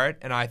my heart,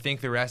 and I think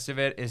the rest of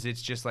it is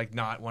it's just like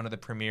not one of the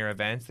premier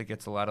events that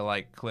gets a lot of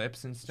like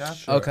clips and stuff.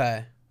 Sure.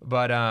 Okay.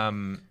 But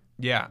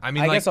yeah. I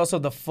mean, I guess also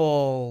the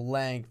full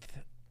length.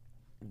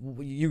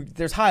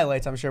 There's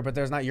highlights, I'm sure, but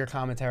there's not your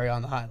commentary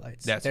on the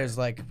highlights. There's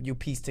like you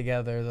piece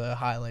together the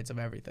highlights of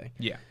everything.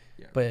 Yeah.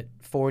 But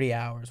 40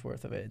 hours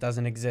worth of it. It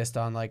doesn't exist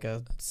on like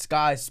a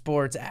Sky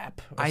Sports app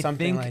or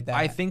something like that.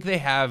 I think they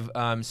have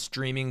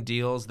streaming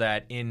deals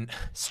that in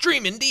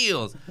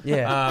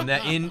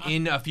that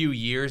in a few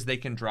years they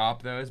can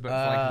drop those, but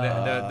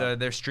like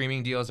their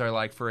streaming deals are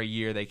like for a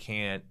year they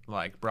can't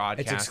like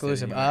broadcast. It's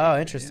exclusive.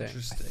 Interesting.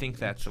 I think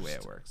that's the way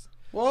it works.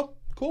 Well,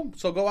 cool.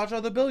 So go watch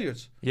other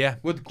billions. Yeah,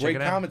 with great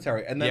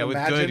commentary, and then with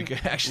imagine good,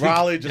 actually.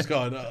 Rollie just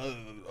going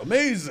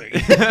amazing.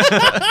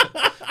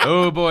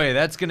 Oh boy,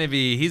 that's gonna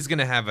be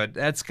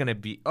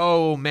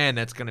oh man,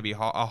 that's gonna be a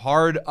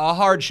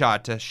hard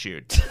shot to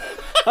shoot.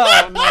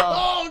 Oh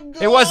no.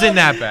 It wasn't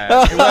that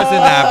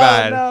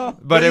bad. No.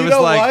 But it was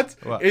like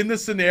what? In the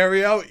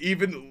scenario,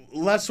 even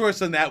less worse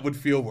than that would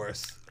feel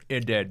worse.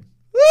 It did.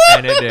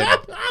 And it did.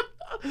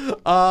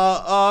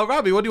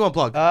 Robbie, what do you want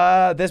to plug?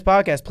 This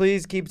podcast.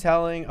 Please keep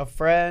telling a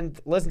friend.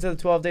 Listen to the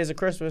 12 Days of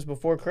Christmas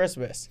before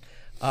Christmas.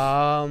 We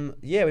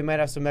might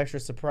have some extra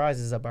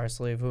surprises up our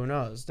sleeve. Who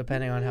knows?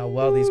 Depending on how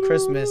well these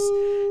Christmas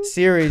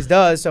series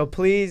does. So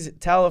please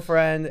tell a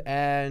friend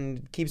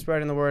and keep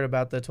spreading the word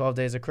about the 12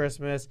 Days of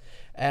Christmas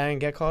and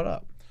get caught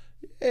up.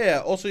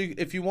 Yeah. Also,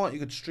 if you want, you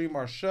could stream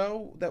our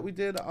show that we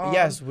did on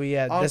Yes, we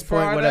at this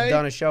point would have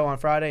done a show on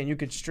Friday, and you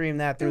could stream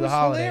that through the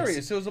holidays. It was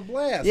hilarious. It was a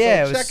blast.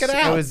 Yeah, so check it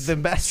out. It was the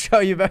best show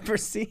you've ever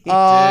seen. Dude,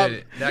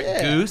 the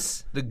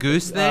goose thing?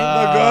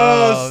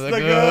 The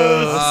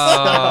goose.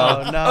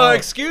 Oh, no. Oh,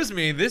 excuse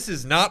me. This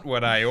is not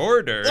what I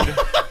ordered.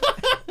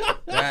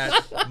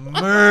 That's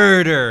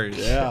murdered.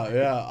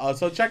 Yeah.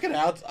 So check it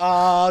out.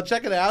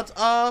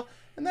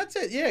 And that's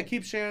it. Yeah,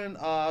 keep sharing.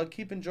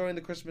 Keep enjoying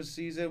the Christmas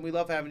season. We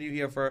love having you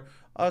here for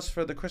us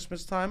for the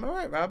Christmas time. All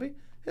right, Robbie,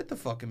 hit the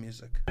fucking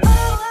music.